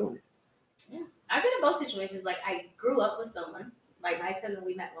 stop doing it. Yeah. I've been in both situations. Like, I grew up with someone, like my ex-husband,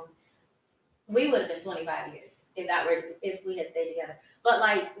 we met when we would have been 25 years if we had stayed together. But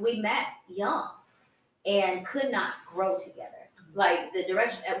like, we met young and could not grow together. Like, the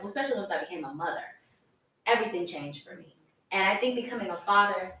direction, especially once I became a mother, everything changed for me. And I think becoming a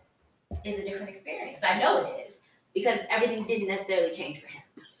father is a different experience. I know it is, because everything didn't necessarily change for him.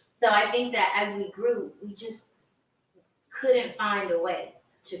 So I think that as we grew, we just couldn't find a way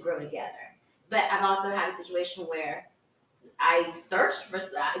to grow together. But I've also had a situation where I searched for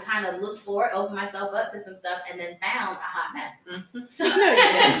stuff, I kind of looked for it, opened myself up to some stuff, and then found a hot mess. Mm-hmm. So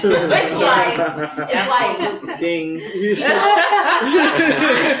it's like Ding.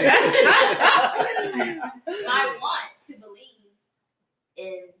 I want to believe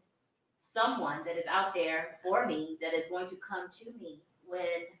in someone that is out there for me, that is going to come to me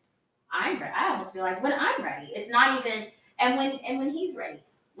when I'm ready. I almost feel like when I'm ready. It's not even, and when he's ready,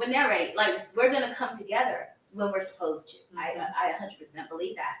 when they're ready. Like, we're gonna come together when we're supposed to. I 100%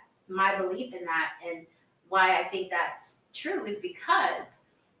 believe that. My belief in that, and why I think that's true, is because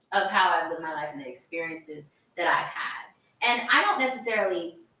of how I've lived my life and the experiences that I've had. And I don't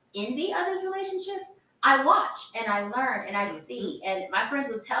necessarily envy others' relationships. I watch and I learn and I see. And my friends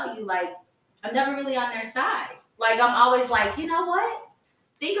will tell you, like, I'm never really on their side. Like, I'm always like, you know what?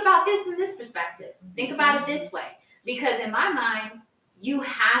 Think about this in this perspective. Think about it this way. Because in my mind, you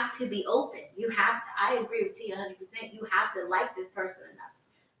have to be open. You have to, I agree with Tia 100%. You have to like this person enough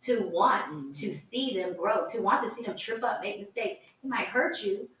to want to see them grow, to want to see them trip up, make mistakes. It might hurt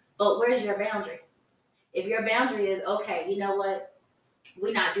you, but where's your boundary? If your boundary is, okay, you know what?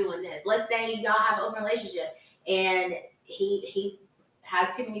 We're not doing this. Let's say y'all have an open relationship and he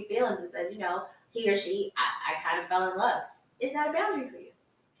has too many feelings and says, he or she, I kind of fell in love. Is that a boundary for you?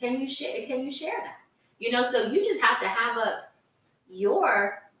 Can you share that? So you just have to have up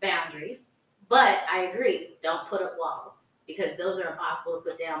your boundaries. But I agree, don't put up walls, because those are impossible to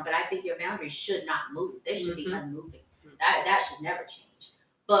put down. But I think your boundaries should not move. They should be unmoving. That should never change.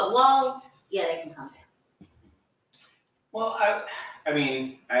 But walls, yeah, they can come down. Well, I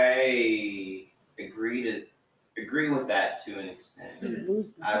mean, I agree with that to an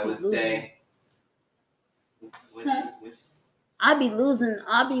extent. I would say, I'd be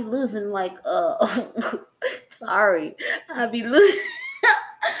losing like sorry. I'd be losing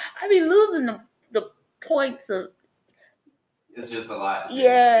the points of. It's just a lot.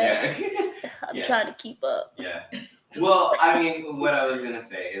 Yeah. I'm Yeah. trying to keep up. Yeah. Well, I mean, what I was gonna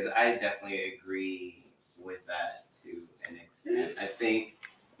say is I definitely agree with that to an extent. I think,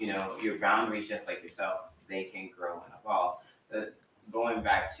 your boundaries, just like yourself, they can grow and evolve. Going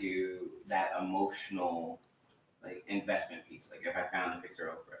back to that emotional, like, investment piece, like, if I found a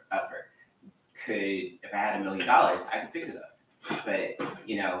fixer upper, if I had $1 million, I could fix it up. But,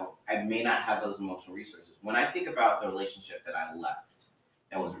 I may not have those emotional resources. When I think about the relationship that I left,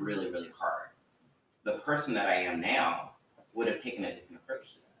 that was really, really hard, the person that I am now would have taken a different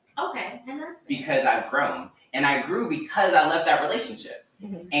approach to that. Okay, and that's Because I've grown. And I grew because I left that relationship.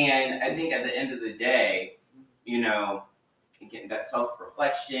 And I think at the end of the day, again, that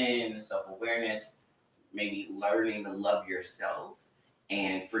self-reflection, self-awareness, maybe learning to love yourself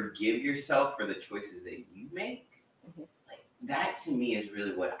and forgive yourself for the choices that you make. Like that to me is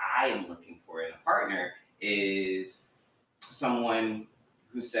really what I am looking for in a partner, is someone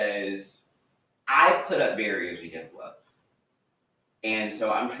who says, I put up barriers against love. And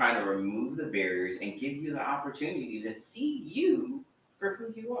so I'm trying to remove the barriers and give you the opportunity to see you for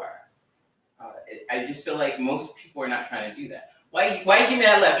who you are. I just feel like most people are not trying to do that. Why you give me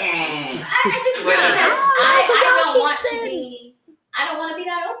that look? I just Whatever. I don't Y'all want keep to saying- be. I don't want to be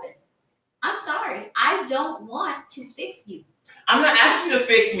that open. I'm sorry. I don't want to fix you. I'm not asking you to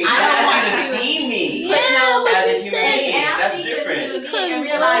fix me. I I'm don't asking you want to to- see me But no, as a you human said- being. And I'll That's see you as a different. human being Because and we're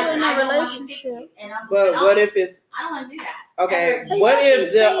realize in that a I don't want to fix you. relationship. And I'm But moving what on. if it's I don't want to do that. okay? Ever. What Y'all if keep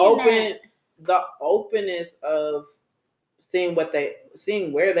the saying the openness of seeing where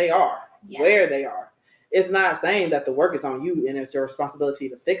they are, Yeah. where they are? It's not saying that the work is on you and it's your responsibility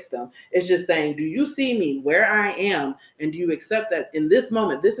to fix them. It's just saying, do you see me where I am, and do you accept that in this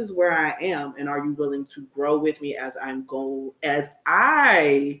moment, this is where I am, and are you willing to grow with me as I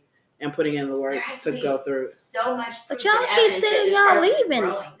am putting in the work There has to be go through it? so much But proof y'all and keep evidence that saying this y'all person is leaving.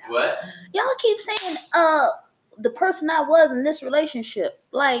 growing, though. What? Y'all keep saying, the person I was in this relationship,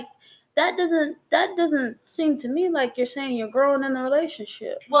 like that doesn't seem to me like you're saying you're growing in the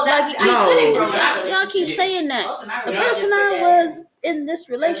relationship. Well, that's Like, no. I couldn't grow in Y'all that Y'all relationship. keep Yeah. saying that. Both of my The No, person relationships I that was in this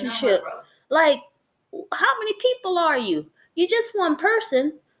there was no more relationship, growth. like, how many people are you? You're just one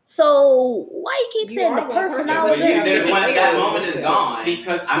person. So why you keep You saying are the one person person, I But was you, in? there's one, that moment is gone.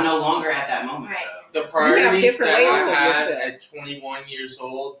 Because I'm no longer at that moment. Right. Though. the priorities different that ways I of had yourself. at 21 years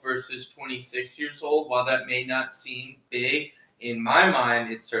old versus 26 years old, while that may not seem big, in my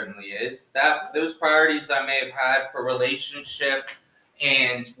mind it certainly is. That those priorities I may have had for relationships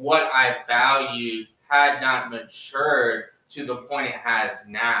and what I valued had not matured to the point it has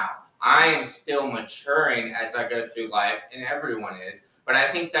now. I am still maturing as I go through life, and everyone is. But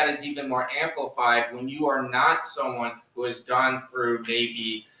I think that is even more amplified when you are not someone who has gone through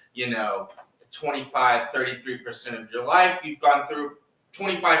maybe, 25, 33% of your life. You've gone through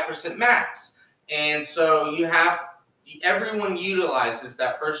 25% max. And so everyone utilizes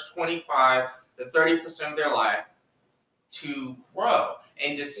that first 25 to 30% of their life to grow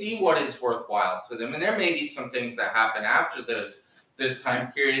and to see what is worthwhile to them. And there may be some things that happen after those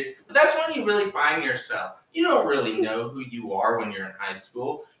time periods, but that's when you really find yourself. You don't really know who you are when you're in high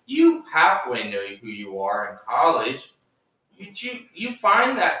school. You halfway know who you are in college. You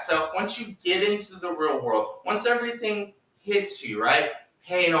find that self once you get into the real world, once everything hits you, right?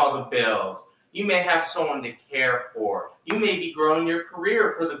 Paying all the bills. You may have someone to care for. You may be growing your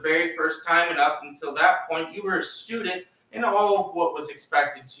career for the very first time, and up until that point, you were a student, and all of what was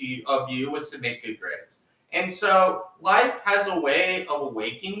expected of you was to make good grades. And so life has a way of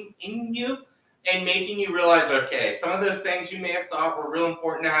awakening in you and making you realize, okay, some of those things you may have thought were real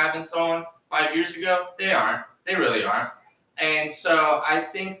important to have and so on 5 years ago, they aren't. They really aren't. And so I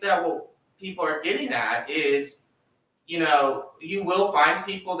think that what people are getting at is, you will find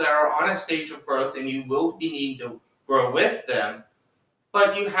people that are on a stage of growth and you will be needing to grow with them.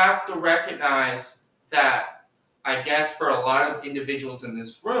 But you have to recognize that, I guess, for a lot of individuals in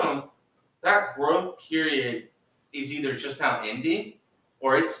this room, that growth period is either just now ending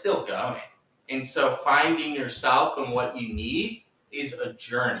or it's still going. And so finding yourself and what you need is a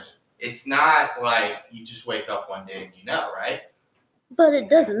journey. It's not like you just wake up one day and right? But it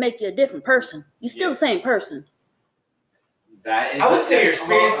doesn't make you a different person. You're still the same person. That is. I would say your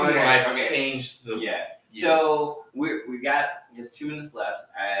Hold on, experience in life okay. changed the. Yeah. So we got just 2 minutes left.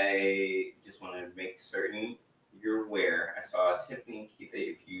 I just want to make certain you're aware. I saw Tiffany and Keith.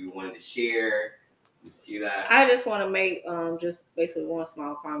 If you wanted to share, do that. I just want to make just basically one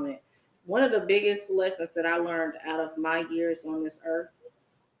small comment. One of the biggest lessons that I learned out of my years on this earth,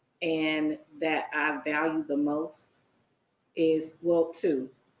 and that I value the most, is, well, 2.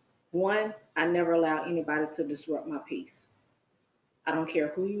 1, I never allow anybody to disrupt my peace. I don't care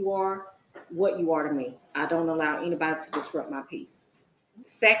who you are, what you are to me. I don't allow anybody to disrupt my peace.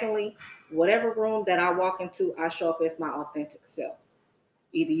 Secondly, whatever room that I walk into, I show up as my authentic self.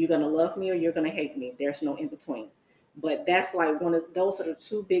 Either you're going to love me or you're going to hate me. There's no in between. But that's like those are the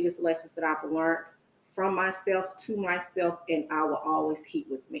 2 biggest lessons that I've learned from myself to myself, and I will always keep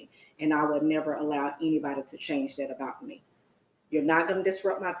with me. And I will never allow anybody to change that about me. You're not going to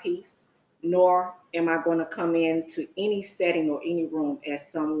disrupt my peace, nor am I going to come into any setting or any room as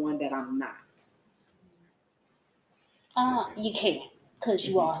someone that I'm not. You can't, because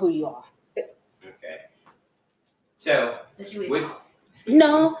you are who you are. Okay. So But you Would- evolve.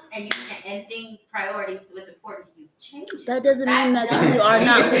 No, And things, priorities, what's important to you changes. That doesn't mean that you are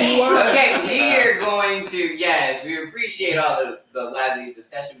not who you are. Okay, we are going to, yes, we appreciate all the lively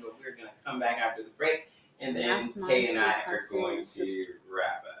discussion, but we're going to come back after the break, and then That's my Tay and I two are going cents. to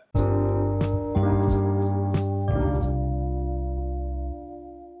wrap up.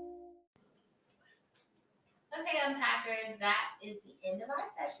 Okay, Unpackers, that is the end of our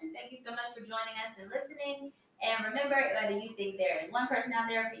session. Thank you so much for joining us and listening. And remember, whether you think there is one person out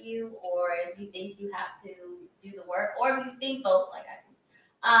there for you, or if you think you have to do the work, or if you think both, like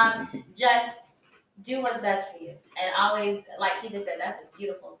I do, just do what's best for you. And always, like Keita said, that's a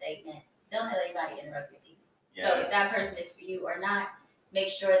beautiful statement. Don't let anybody interrupt your peace. So Yeah. if that person is for you or not, make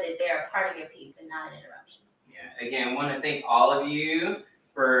sure that they're a part of your piece and not an interruption. Yeah. Again, I want to thank all of you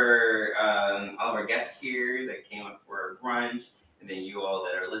for all of our guests here that came up for brunch, and then you all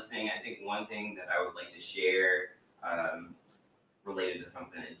that are listening. I think one thing that I would like to share related to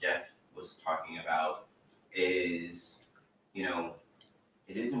something that Jeff was talking about is, you know,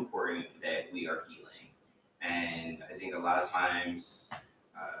 it is important that we are healing. And I think a lot of times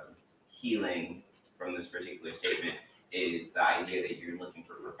healing from this particular statement is the idea that you're looking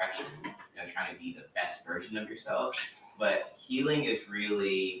for perfection, trying to be the best version of yourself. But healing is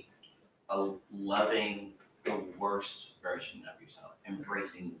really loving the worst version of yourself,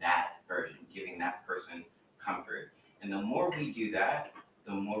 embracing that version, giving that person comfort. And the more we do that,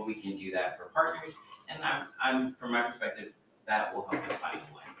 the more we can do that for partners. And I'm from my perspective, that will help us find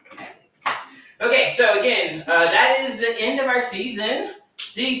the one. Okay, so again, that is the end of our season.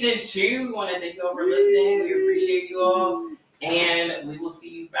 Season 2, we want to thank you all for listening. We appreciate you all. And we will see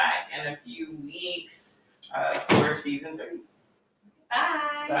you back in a few weeks for season 3.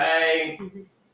 Bye. Bye.